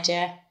and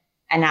manager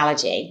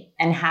analogy,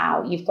 and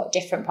how you've got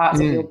different parts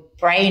of your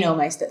brain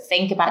almost that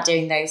think about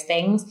doing those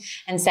things.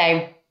 And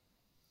so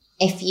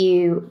if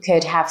you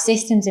could have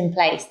systems in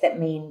place that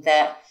mean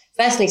that,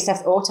 firstly,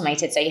 stuff's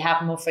automated, so you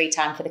have more free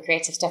time for the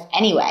creative stuff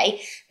anyway.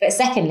 But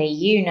secondly,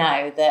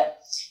 that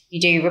you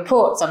do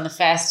reports on the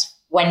first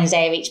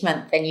Wednesday of each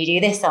month, and you do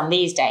this on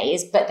these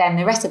days, but then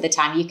the rest of the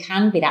time you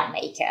can be that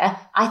maker.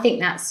 I think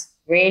that's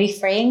really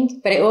freeing,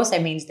 but it also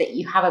means that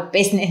you have a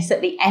business at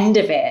the end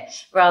of it,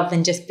 rather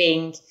than just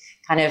being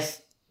kind of,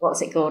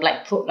 what's it called?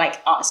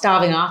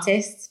 Starving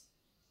artists.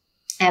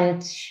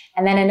 And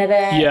then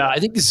another... Yeah, I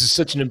think this is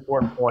such an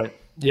important point.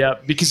 Yeah,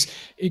 because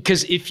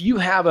if you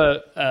have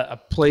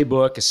a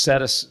playbook,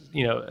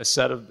 a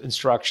set of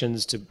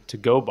instructions to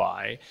go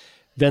by,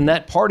 then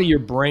that part of your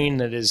brain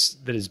that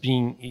is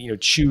being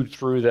chewed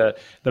through,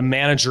 the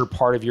manager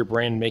part of your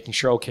brain, making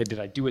sure, okay, did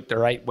I do it the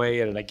right way?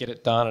 Did I get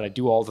it done? And I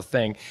do all the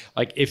thing.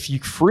 Like if you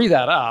free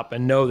that up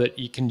and know that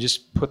you can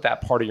just put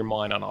that part of your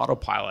mind on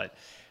autopilot,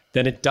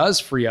 then it does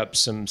free up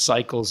some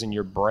cycles in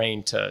your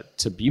brain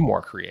to be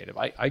more creative.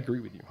 I agree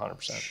with you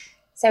 100%.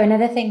 So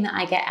another thing that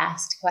I get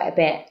asked quite a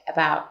bit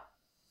about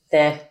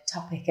the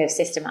topic of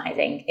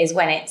systemizing is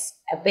when it's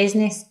a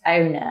business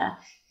owner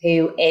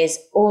who is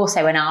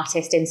also an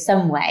artist in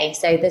some way.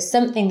 So there's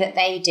something that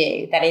they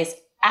do that is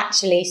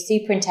actually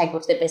super integral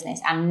to the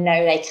business and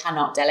no, they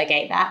cannot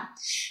delegate that.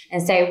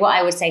 And so what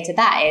I would say to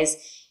that is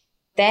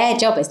their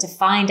job is to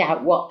find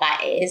out what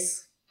that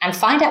is and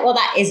find out what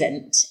that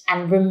isn't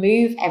and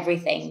remove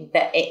everything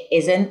that it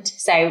isn't.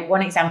 So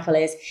one example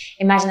is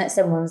imagine that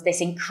someone's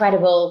this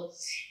incredible,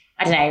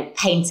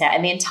 painter,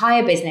 and the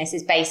entire business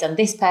is based on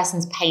this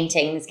person's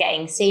paintings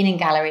getting seen in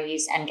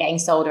galleries and getting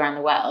sold around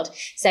the world.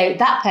 So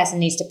that person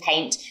needs to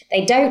paint.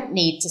 They don't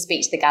need to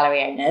speak to the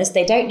gallery owners.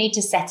 They don't need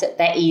to set up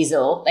their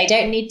easel. They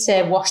don't need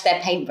to wash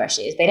their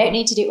paintbrushes. They don't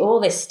need to do all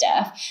this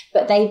stuff,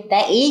 but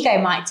their ego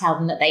might tell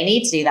them that they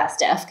need to do that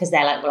stuff because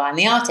they're like, well, I'm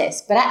the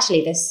artist. But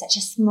actually there's such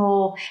a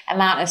small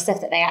amount of stuff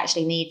that they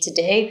actually need to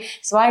do.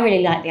 So I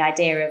really like the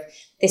idea of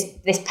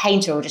this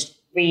painter, or just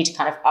read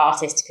kind of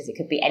artist because it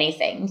could be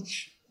anything,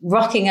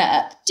 rocking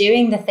up,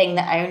 doing the thing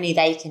that only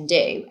they can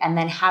do, and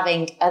then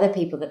having other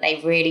people that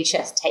they really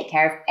trust take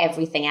care of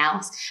everything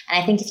else.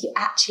 And I think if you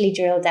actually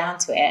drill down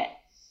to it,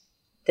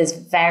 there's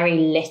very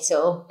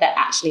little that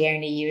actually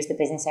only you as the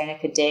business owner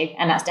could do.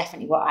 And that's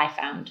definitely what I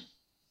found.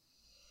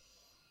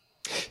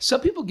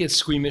 Some people get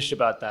squeamish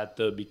about that,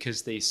 though,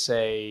 because they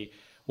say,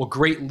 well,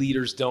 great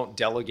leaders don't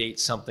delegate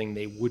something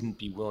they wouldn't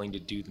be willing to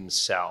do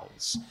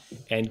themselves.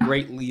 And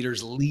great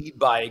leaders lead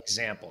by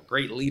example.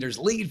 Great leaders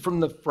lead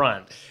from the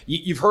front.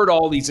 You've heard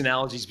all these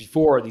analogies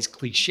before, these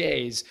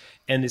cliches,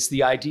 and it's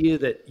the idea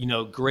that,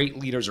 great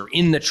leaders are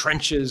in the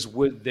trenches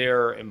with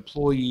their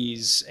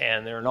employees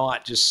and they're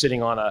not just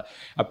sitting on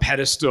a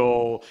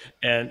pedestal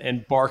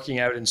and barking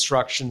out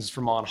instructions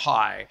from on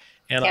high.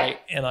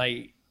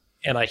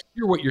 And I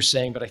hear what you're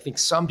saying, but I think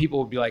some people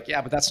would be like,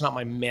 yeah, but that's not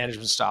my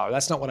management style. Or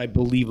that's not what I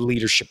believe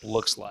leadership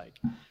looks like.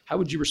 How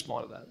would you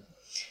respond to that?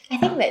 I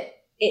think that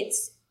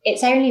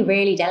it's only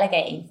really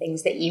delegating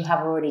things that you have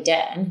already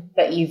done,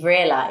 but you've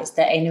realized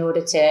that in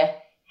order to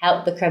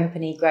help the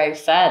company grow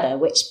further,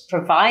 which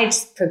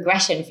provides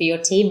progression for your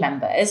team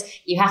members,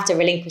 you have to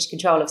relinquish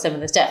control of some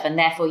of the stuff, and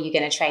therefore you're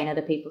going to train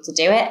other people to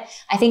do it.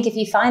 I think if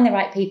you find the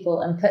right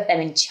people and put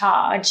them in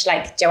charge,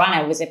 like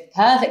Joanna was a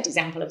perfect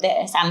example of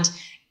this, and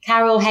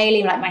Carol,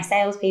 Haley, like my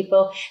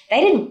salespeople,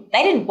 they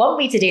didn't want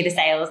me to do the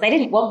sales. They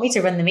didn't want me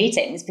to run the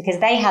meetings because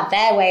they had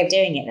their way of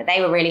doing it that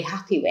they were really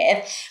happy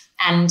with.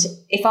 And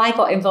if I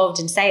got involved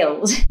in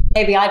sales,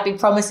 maybe I'd be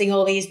promising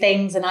all these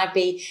things and I'd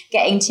be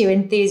getting too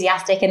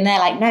enthusiastic. And they're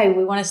like, no,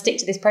 we want to stick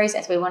to this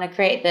process. We want to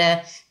create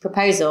the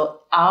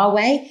proposal our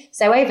way.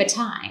 So over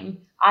time,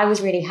 I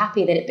was really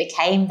happy that it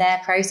became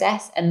their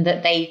process and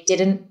that they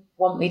didn't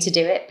want me to do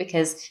it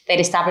because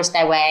they'd established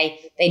their way,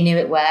 they knew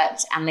it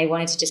worked, and they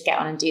wanted to just get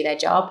on and do their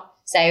job.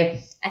 So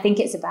I think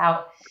it's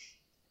about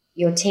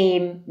your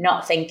team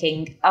not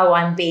thinking, oh,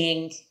 I'm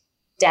being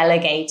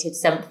delegated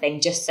something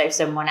just so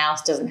someone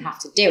else doesn't have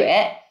to do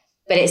it,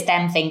 but it's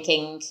them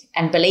thinking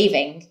and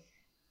believing,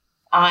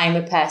 I'm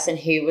a person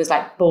who was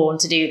like born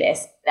to do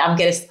this. I'm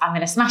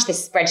gonna smash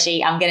this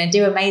spreadsheet. I'm gonna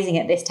do amazing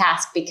at this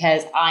task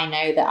because I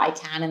know that I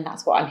can, and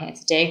that's what I'm here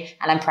to do,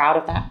 and I'm proud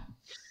of that.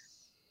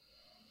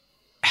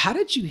 How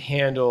did you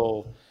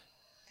handle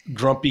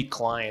grumpy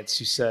clients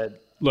who said,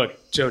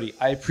 look, Jody,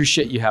 I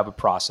appreciate you have a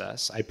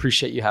process. I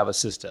appreciate you have a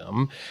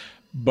system,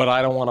 but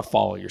I don't want to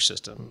follow your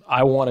system.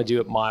 I want to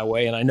do it my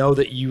way. And I know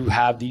that you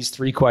have these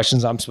 3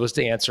 questions I'm supposed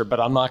to answer, but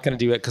I'm not going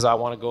to do it because I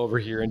want to go over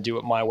here and do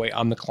it my way.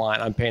 I'm the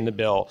client. I'm paying the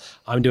bill.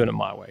 I'm doing it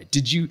my way.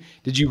 Did you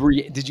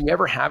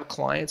ever have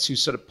clients who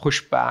sort of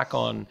push back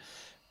on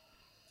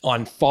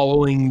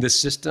following the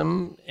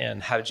system?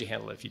 And how did you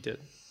handle it if you did?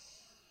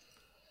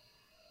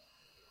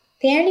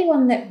 The only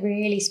one that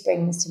really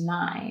springs to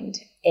mind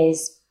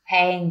is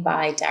paying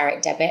by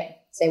direct debit.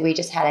 So we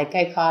just had a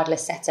GoCardless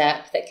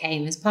setup that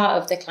came as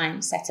part of the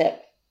client setup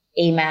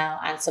email,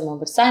 and someone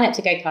would sign up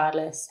to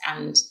GoCardless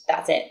and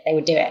that's it. They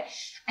would do it.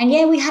 And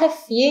yeah, we had a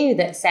few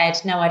that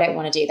said, no, I don't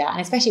want to do that. And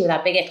especially with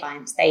our bigger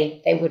clients,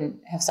 they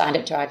wouldn't have signed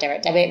up to our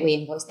direct debit. We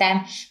invoiced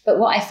them. But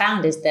what I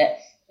found is that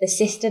the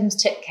systems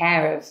took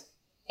care of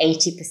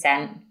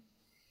 80%.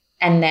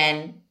 And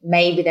then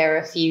maybe there were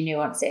a few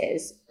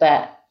nuances,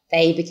 but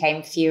they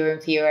became fewer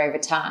and fewer over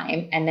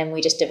time. And then we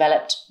just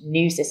developed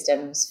new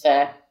systems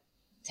for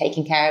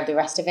taking care of the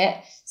rest of it.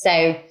 So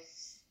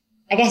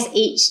I guess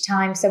each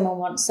time someone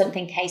wants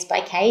something case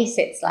by case,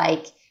 it's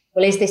like,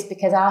 well, is this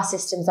because our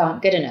systems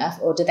aren't good enough,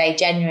 or do they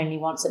genuinely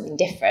want something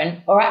different?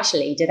 Or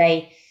actually, do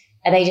they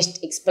are they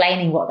just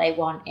explaining what they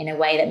want in a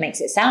way that makes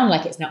it sound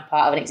like it's not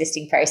part of an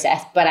existing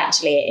process, but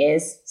actually it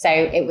is? So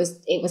it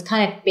was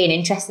kind of being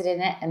interested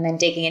in it and then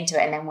digging into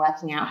it and then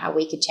working out how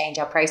we could change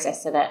our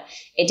process so that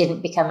it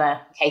didn't become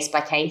a case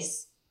by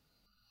case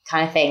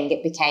kind of thing.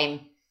 It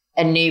became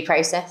a new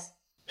process.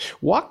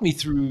 Walk me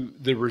through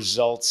the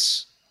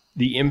results,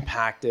 the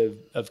impact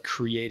of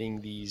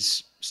creating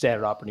these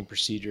standard operating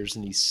procedures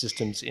and these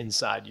systems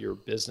inside your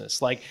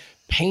business. Like,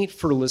 paint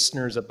for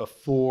listeners a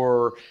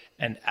before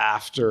and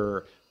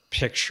after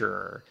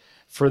picture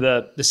for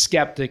the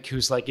skeptic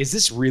who's like, is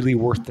this really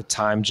worth the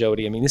time,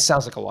 Jody? I mean, this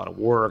sounds like a lot of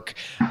work.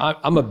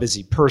 I'm a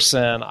busy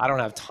person. I don't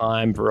have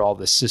time for all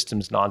this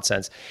systems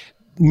nonsense.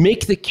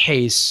 Make the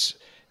case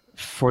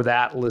for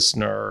that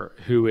listener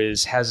who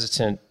is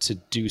hesitant to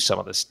do some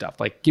of this stuff.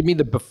 Like, give me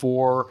the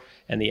before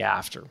and the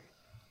after.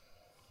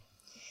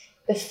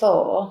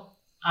 Before,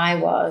 I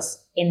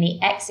was in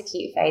the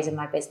execute phase of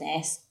my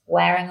business,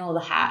 wearing all the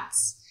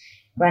hats,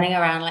 running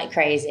around like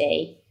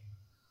crazy,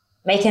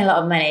 making a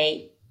lot of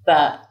money,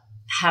 but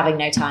having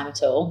no time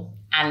at all.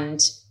 And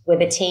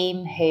with a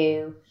team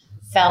who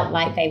felt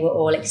like they were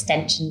all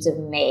extensions of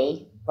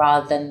me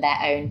rather than their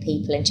own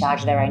people in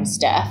charge of their own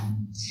stuff.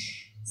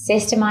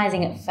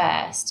 Systemizing at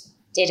first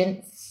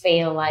didn't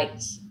feel like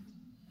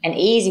an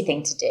easy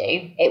thing to do.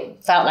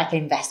 It felt like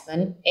an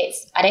investment.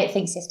 I don't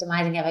think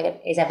systemizing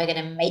is ever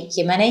going to make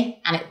you money,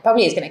 and it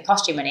probably is going to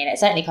cost you money, and it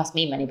certainly cost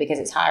me money because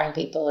it's hiring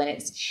people and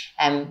it's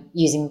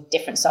using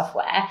different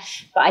software.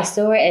 But I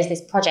saw it as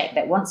this project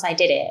that once I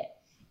did it,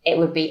 it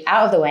would be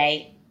out of the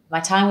way,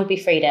 my time would be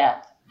freed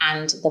up,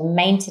 and the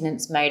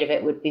maintenance mode of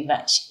it would be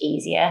much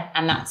easier.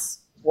 And that's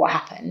what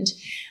happened.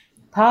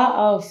 Part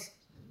of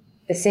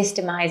the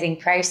systemizing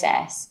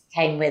process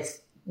came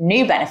with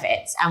new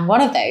benefits, and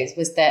one of those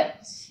was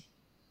that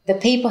the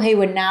people who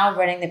were now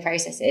running the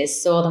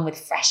processes saw them with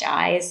fresh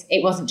eyes.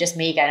 It wasn't just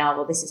me going, oh,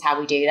 well, this is how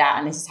we do that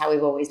and this is how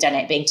we've always done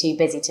it, being too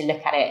busy to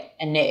look at it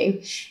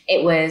anew.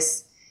 It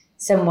was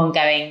someone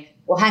going,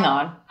 well, hang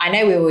on, I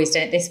know we've always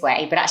done it this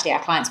way, but actually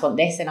our clients want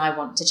this and I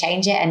want to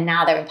change it, and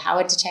now they're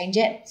empowered to change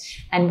it.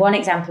 And one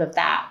example of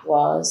that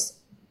was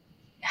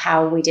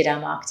how we did our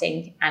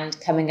marketing and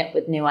coming up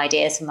with new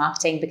ideas for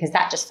marketing, because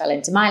that just fell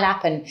into my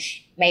lap. And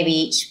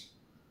maybe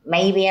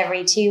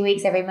every 2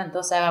 weeks, every month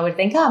or so, I would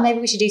think, oh, maybe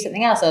we should do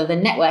something else other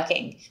than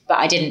networking. But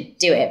I didn't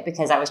do it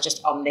because I was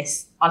just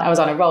I was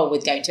on a roll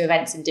with going to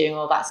events and doing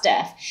all that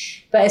stuff.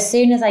 But as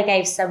soon as I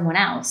gave someone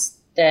else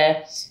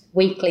the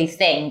weekly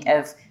thing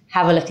of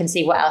have a look and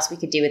see what else we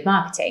could do with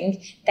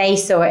marketing, they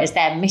saw it as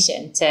their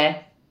mission to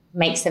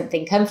make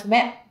something come from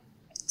it.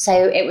 So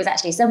it was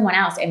actually someone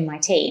else in my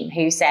team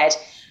who said,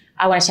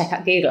 I want to check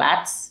out Google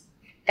Ads.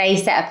 They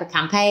set up a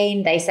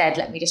campaign. They said,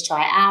 let me just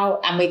try it out.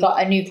 And we got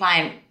a new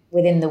client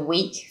within the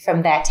week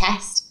from their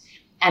test.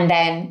 And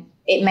then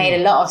it made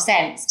a lot of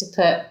sense to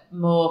put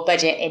more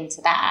budget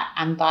into that.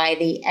 And by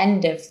the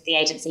end of the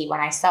agency, when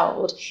I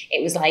sold,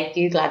 it was like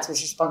Google Ads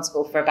was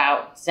responsible for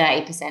about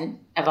 30%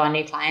 of our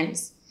new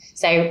clients.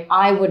 So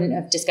I wouldn't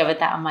have discovered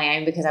that on my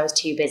own because I was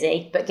too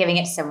busy, but giving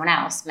it to someone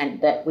else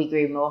meant that we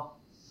grew more.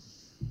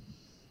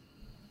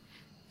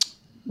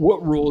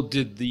 What role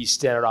did the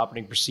standard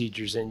operating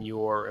procedures in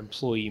your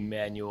employee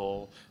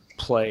manual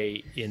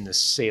play in the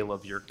sale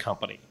of your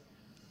company?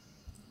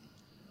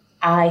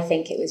 I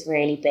think it was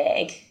really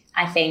big.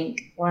 I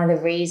think one of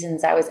the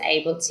reasons I was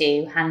able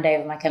to hand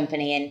over my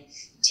company in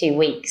 2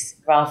 weeks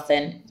rather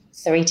than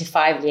 3 to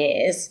 5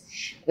 years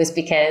was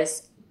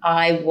because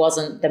I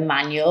wasn't the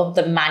manual.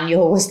 The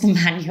manual was the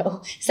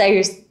manual. So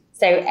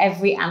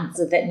every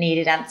answer that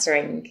needed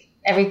answering,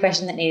 every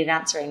question that needed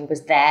answering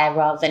was there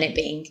rather than it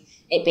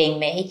being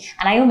me.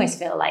 And I almost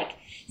feel like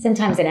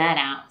sometimes in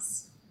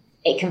earnouts,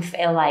 it can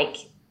feel like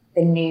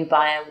the new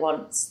buyer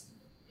wants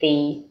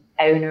the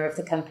owner of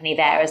the company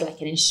there as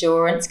like an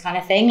insurance kind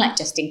of thing, like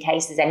just in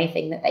case there's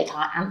anything that they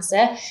can't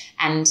answer.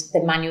 And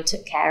the manual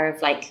took care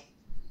of like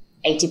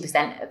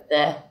 80%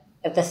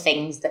 of the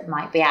things that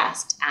might be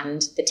asked,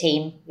 and the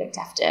team looked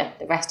after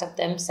the rest of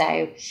them. So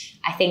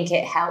I think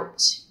it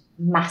helped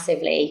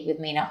massively with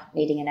me not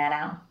needing an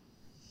earnout.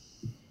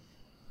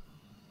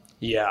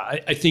 Yeah,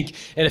 I think,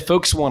 and if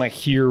folks want to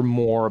hear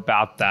more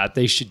about that,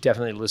 they should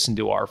definitely listen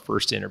to our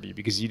first interview,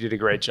 because you did a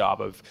great job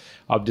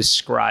of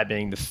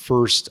describing the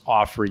first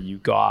offer you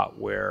got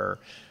where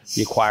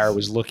the acquirer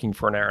was looking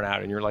for an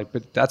earnout, and you're like,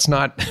 but that's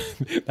not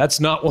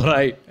what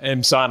I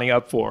am signing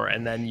up for.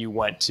 And then you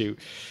went to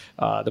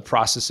the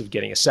process of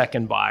getting a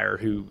second buyer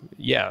who,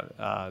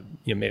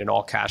 made an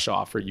all cash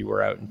offer. You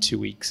were out in 2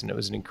 weeks, and it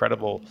was an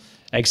incredible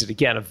exit.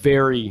 Again, a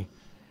very,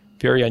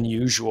 very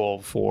unusual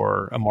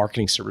for a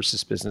marketing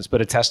services business,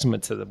 but a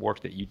testament to the work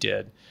that you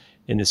did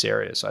in this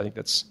area. So I think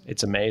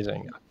it's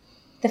amazing.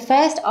 The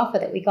first offer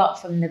that we got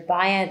from the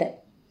buyer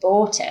that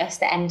bought us,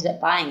 that ended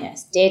up buying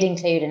us, did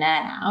include an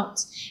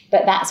earnout,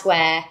 but that's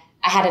where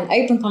I had an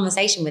open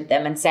conversation with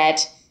them and said,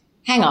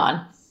 hang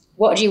on,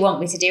 what do you want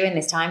me to do in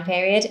this time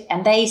period?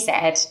 And they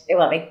said,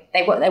 well,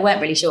 they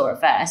weren't really sure at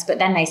first, but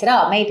then they said,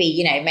 oh,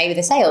 maybe, maybe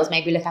the sales,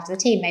 maybe look after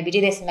the team, maybe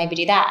do this and maybe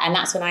do that. And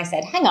that's when I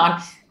said, hang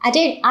on, I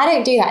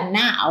don't do that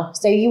now.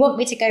 So you want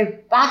me to go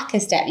back a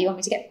step? You want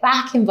me to get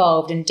back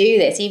involved and do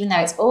this, even though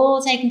it's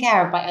all taken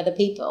care of by other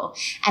people?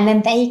 And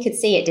then they could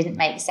see it didn't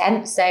make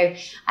sense. So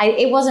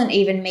it wasn't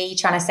even me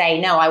trying to say,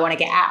 no, I want to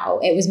get out.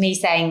 It was me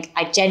saying,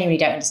 I genuinely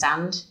don't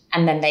understand.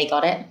 And then they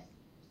got it.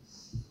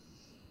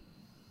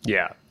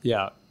 Yeah.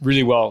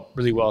 Really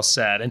well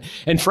said.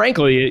 And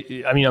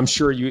frankly, I mean, I'm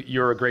sure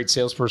you're a great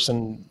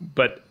salesperson,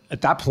 but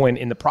at that point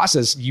in the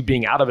process, you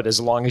being out of it as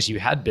long as you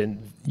had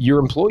been, your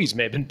employees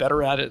may have been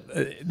better at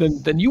it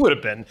than you would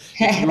have been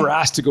if you were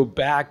asked to go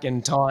back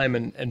in time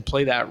and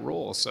play that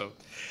role. So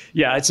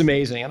yeah, it's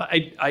amazing. And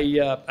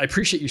I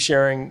appreciate you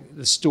sharing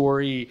the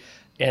story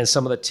and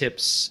some of the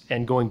tips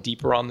and going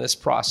deeper on this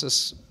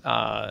process,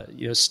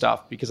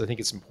 stuff, because I think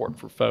it's important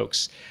for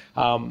folks.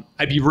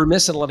 I'd be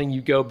remiss in letting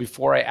you go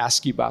before I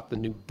ask you about the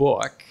new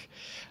book.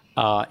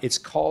 It's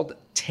called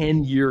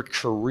 10-Year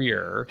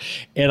Career.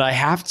 And I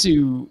have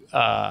to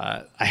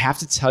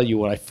tell you,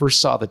 when I first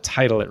saw the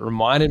title, it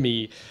reminded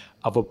me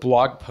of a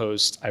blog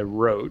post I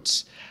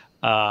wrote,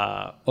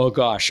 a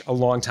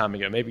long time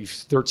ago, maybe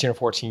 13 or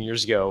 14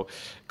 years ago,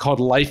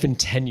 called Life in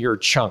 10-Year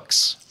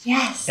Chunks.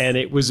 Yes. And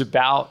it was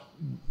about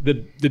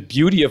the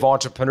beauty of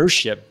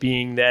entrepreneurship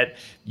being that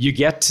you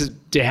get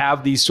to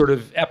have these sort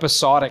of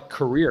episodic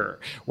career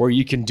where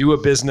you can do a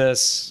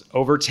business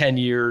over 10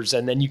 years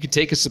and then you can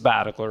take a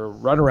sabbatical or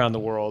run around the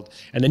world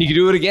and then you can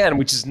do it again,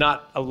 which is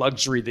not a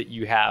luxury that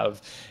you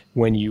have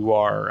when you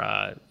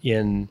are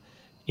in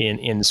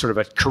sort of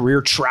a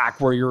career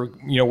track where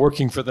you're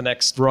working for the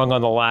next rung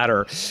on the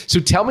ladder. So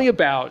tell me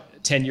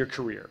about 10-Year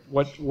Career.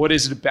 What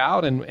is it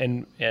about,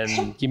 and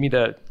give me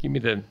the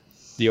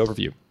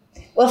overview.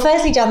 Well,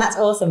 firstly, John, that's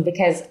awesome,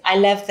 because I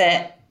love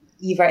that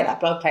you wrote that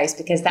blog post,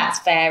 because that's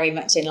very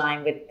much in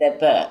line with the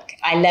book.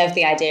 I love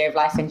the idea of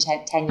life in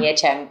 10-year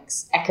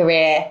chunks. A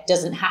career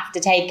doesn't have to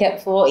take up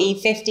 40,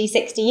 50,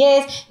 60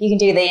 years. You can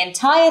do the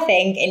entire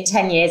thing in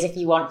 10 years if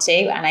you want to.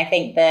 And I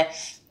think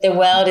the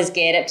world is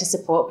geared up to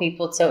support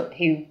people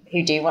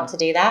who do want to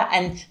do that.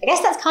 And I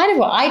guess that's kind of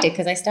what I did,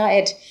 because I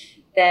started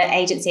the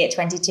agency at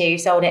 22,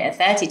 sold it at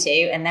 32,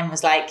 and then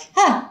was like,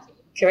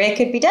 career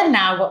could be done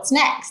now. What's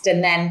next?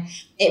 And then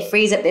it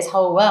frees up this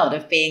whole world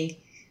of being,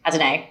 I don't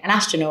know, an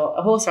astronaut,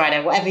 a horse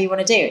rider, whatever you want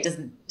to do. It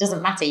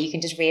doesn't matter. You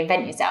can just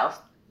reinvent yourself.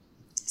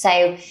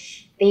 So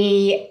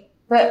the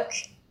book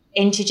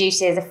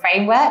introduces a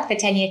framework, the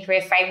 10-year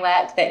career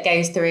framework, that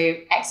goes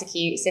through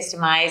execute,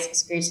 systemize,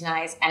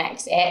 scrutinize, and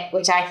exit,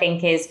 which I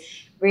think is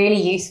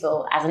really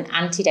useful as an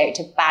antidote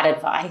to bad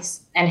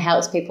advice and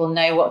helps people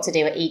know what to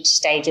do at each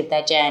stage of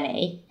their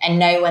journey and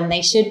know when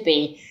they should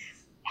be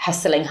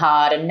hustling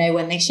hard and know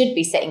when they should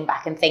be sitting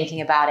back and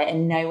thinking about it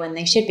and know when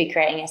they should be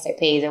creating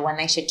SOPs or when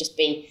they should just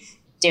be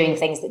doing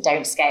things that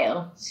don't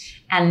scale.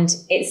 And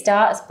it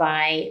starts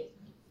by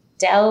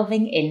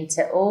delving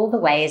into all the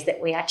ways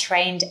that we are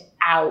trained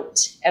out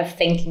of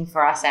thinking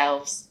for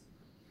ourselves.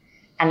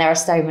 And there are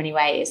so many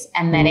ways.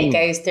 And then it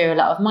goes through a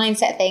lot of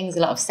mindset things, a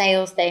lot of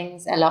sales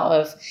things, a lot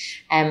of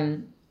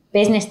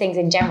business things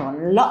in general,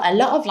 and a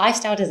lot of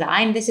lifestyle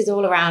design. This is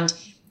all around,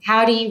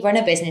 how do you run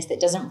a business that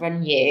doesn't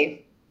run you?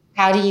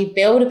 How do you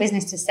build a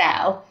business to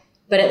sell,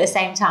 but at the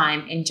same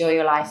time, enjoy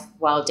your life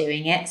while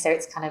doing it? So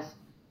it's kind of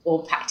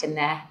all packed in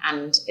there.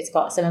 And it's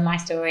got some of my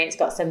story. It's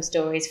got some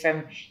stories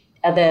from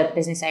other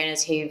business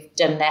owners who've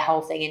done their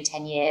whole thing in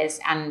 10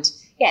 years. And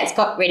yeah, it's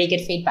got really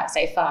good feedback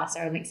so far. So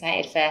I'm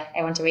excited for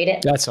everyone to read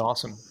it. That's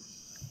awesome.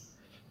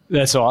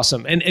 That's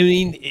awesome. And I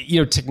mean,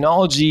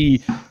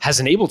 technology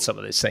has enabled some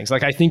of these things.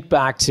 Like I think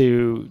back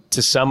to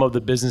some of the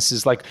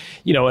businesses, like,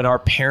 in our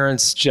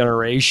parents'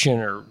 generation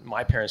or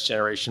my parents'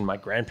 generation, my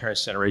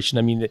grandparents' generation,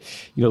 I mean,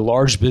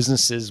 large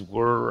businesses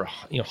were,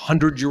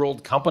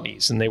 100-year-old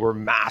companies, and they were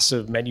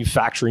massive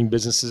manufacturing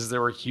businesses. They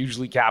were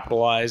hugely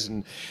capitalized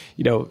and,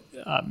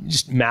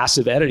 just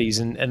massive entities.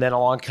 And then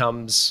along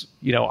comes,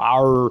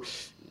 our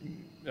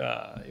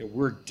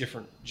we're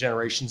different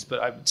generations, but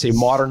I would say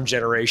modern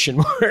generation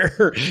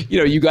where,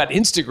 you got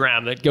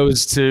Instagram that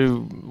goes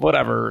to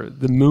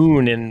the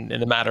moon in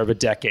a matter of a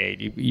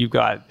decade. You've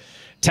got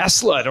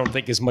Tesla, I don't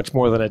think is much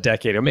more than a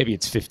decade, or maybe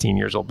it's 15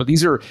 years old, but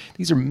these are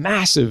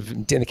massive.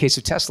 In the case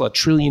of Tesla, $1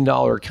 trillion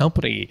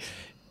company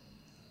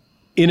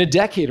in a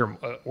decade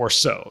or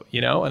so,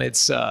 and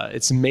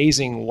it's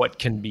amazing what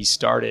can be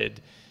started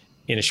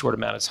in a short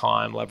amount of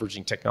time,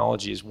 leveraging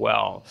technology as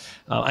well.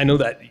 I know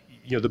that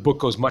the book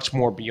goes much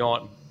more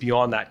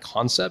beyond that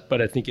concept,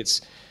 but I think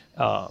it's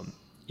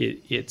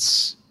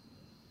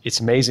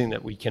amazing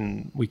that we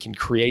can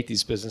create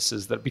these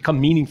businesses that become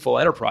meaningful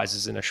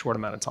enterprises in a short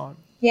amount of time.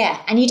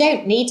 Yeah, and you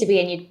don't need to be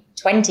in your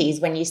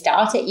 20s when you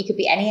start it. You could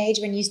be any age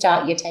when you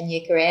start your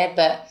 10-year career,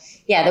 but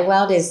yeah, the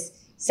world is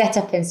set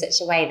up in such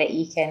a way that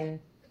you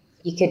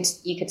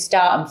could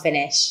start and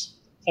finish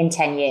in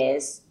 10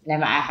 years, no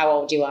matter how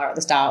old you are at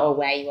the start or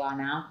where you are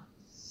now.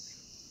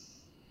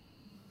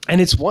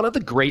 And it's one of the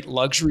great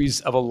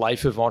luxuries of a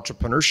life of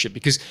entrepreneurship,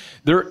 because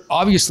there are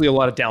obviously a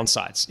lot of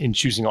downsides in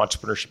choosing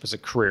entrepreneurship as a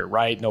career,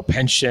 right? No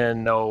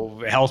pension,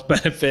 no health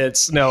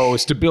benefits, no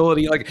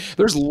stability. Like,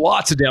 there's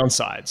lots of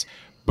downsides.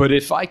 But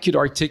if I could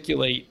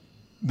articulate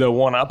the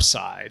one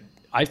upside,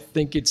 I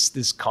think it's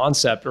this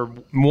concept, or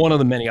one of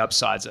the many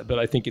upsides, but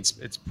I think it's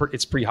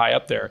pretty high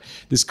up there.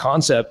 This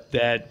concept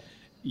that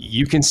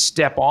you can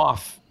step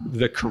off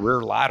the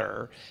career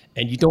ladder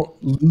and you don't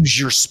lose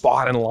your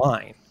spot in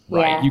line.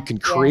 Right. Yeah. You can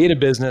create a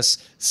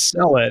business,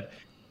 sell it,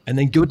 and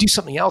then go do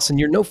something else. And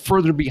you're no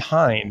further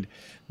behind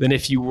than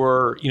if you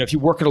were, if you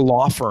work at a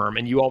law firm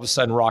and you all of a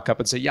sudden rock up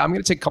and say, yeah, I'm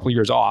going to take a couple of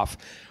years off.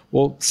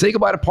 Well, say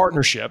goodbye to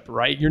partnership,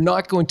 right? You're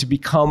not going to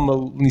become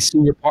a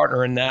senior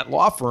partner in that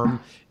law firm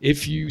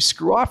if you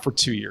screw off for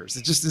 2 years.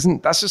 It just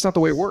isn't, that's just not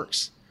the way it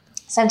works.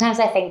 Sometimes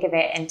I think of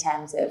it in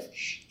terms of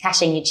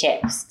cashing your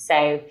chips.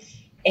 So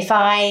if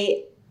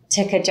I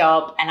took a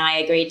job and I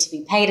agreed to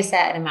be paid a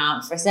certain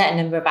amount for a certain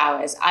number of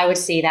hours, I would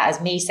see that as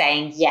me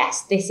saying,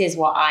 yes, this is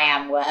what I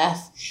am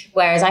worth.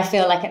 Whereas I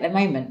feel like at the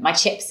moment, my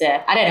chips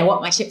are, I don't know what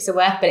my chips are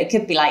worth, but it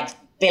could be like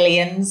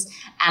billions.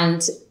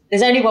 And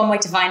there's only one way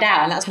to find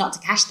out, and that's not to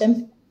cash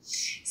them.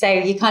 So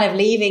you're kind of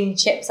leaving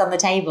chips on the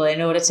table in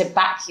order to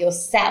back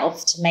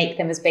yourself to make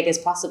them as big as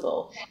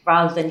possible,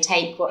 rather than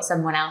take what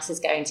someone else is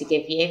going to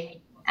give you.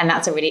 And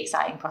that's a really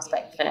exciting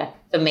prospect for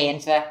me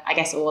and for, I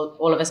guess,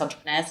 all of us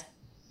entrepreneurs.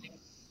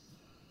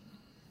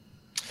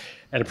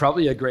 And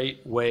probably a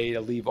great way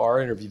to leave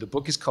our interview. The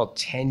book is called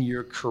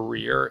 10-Year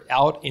Career,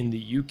 out in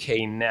the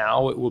UK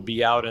now. It will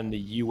be out in the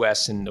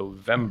US in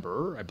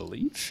November, I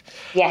believe.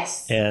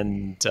 Yes.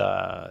 And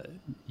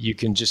you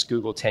can just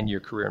Google 10-Year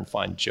Career and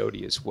find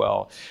Jody as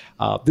well.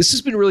 This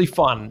has been really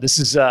fun. This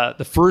is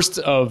the first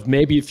of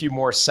maybe a few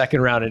more second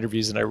round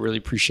interviews, and I really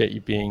appreciate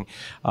you being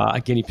a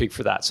guinea pig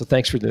for that. So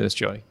thanks for doing this,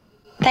 Jody.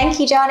 Thank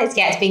you, John. It's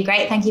been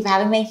great. Thank you for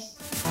having me.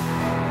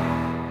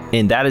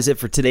 And that is it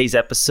for today's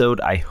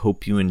episode. I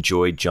hope you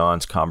enjoyed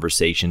John's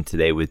conversation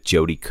today with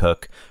Jody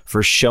Cook.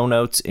 For show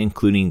notes,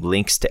 including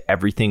links to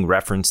everything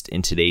referenced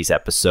in today's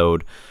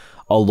episode,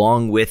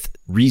 along with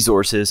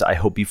resources I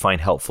hope you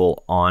find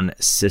helpful on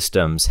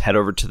systems, head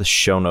over to the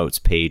show notes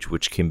page,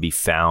 which can be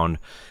found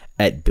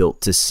at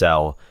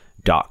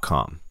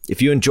builttosell.com. If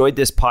you enjoyed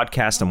this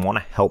podcast and want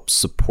to help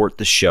support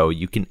the show,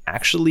 you can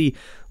actually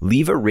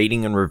leave a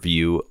rating and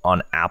review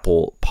on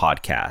Apple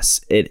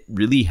Podcasts. It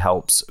really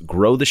helps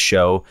grow the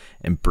show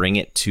and bring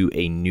it to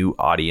a new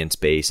audience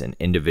base and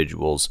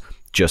individuals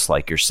just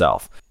like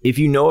yourself. If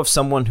you know of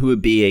someone who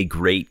would be a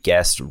great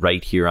guest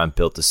right here on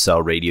Built to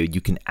Sell Radio,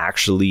 you can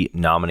actually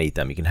nominate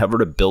them. You can head over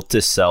to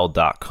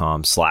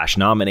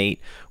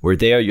builttosell.com/nominate, where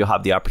there you'll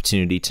have the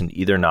opportunity to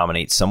either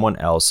nominate someone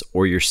else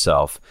or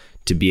yourself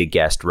to be a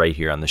guest right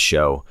here on the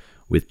show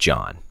with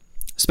John.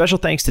 Special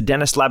thanks to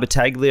Dennis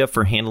Labataglia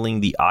for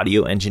handling the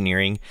audio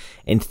engineering,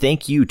 and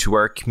thank you to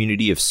our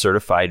community of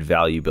certified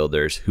value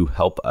builders who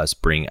help us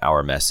bring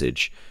our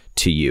message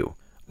to you.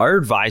 Our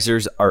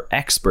advisors are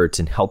experts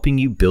in helping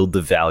you build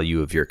the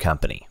value of your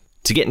company.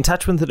 To get in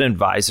touch with an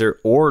advisor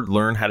or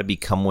learn how to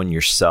become one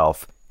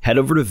yourself, head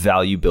over to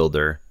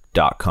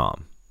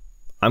valuebuilder.com.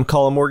 I'm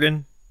Colin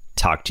Morgan.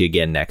 Talk to you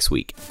again next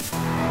week.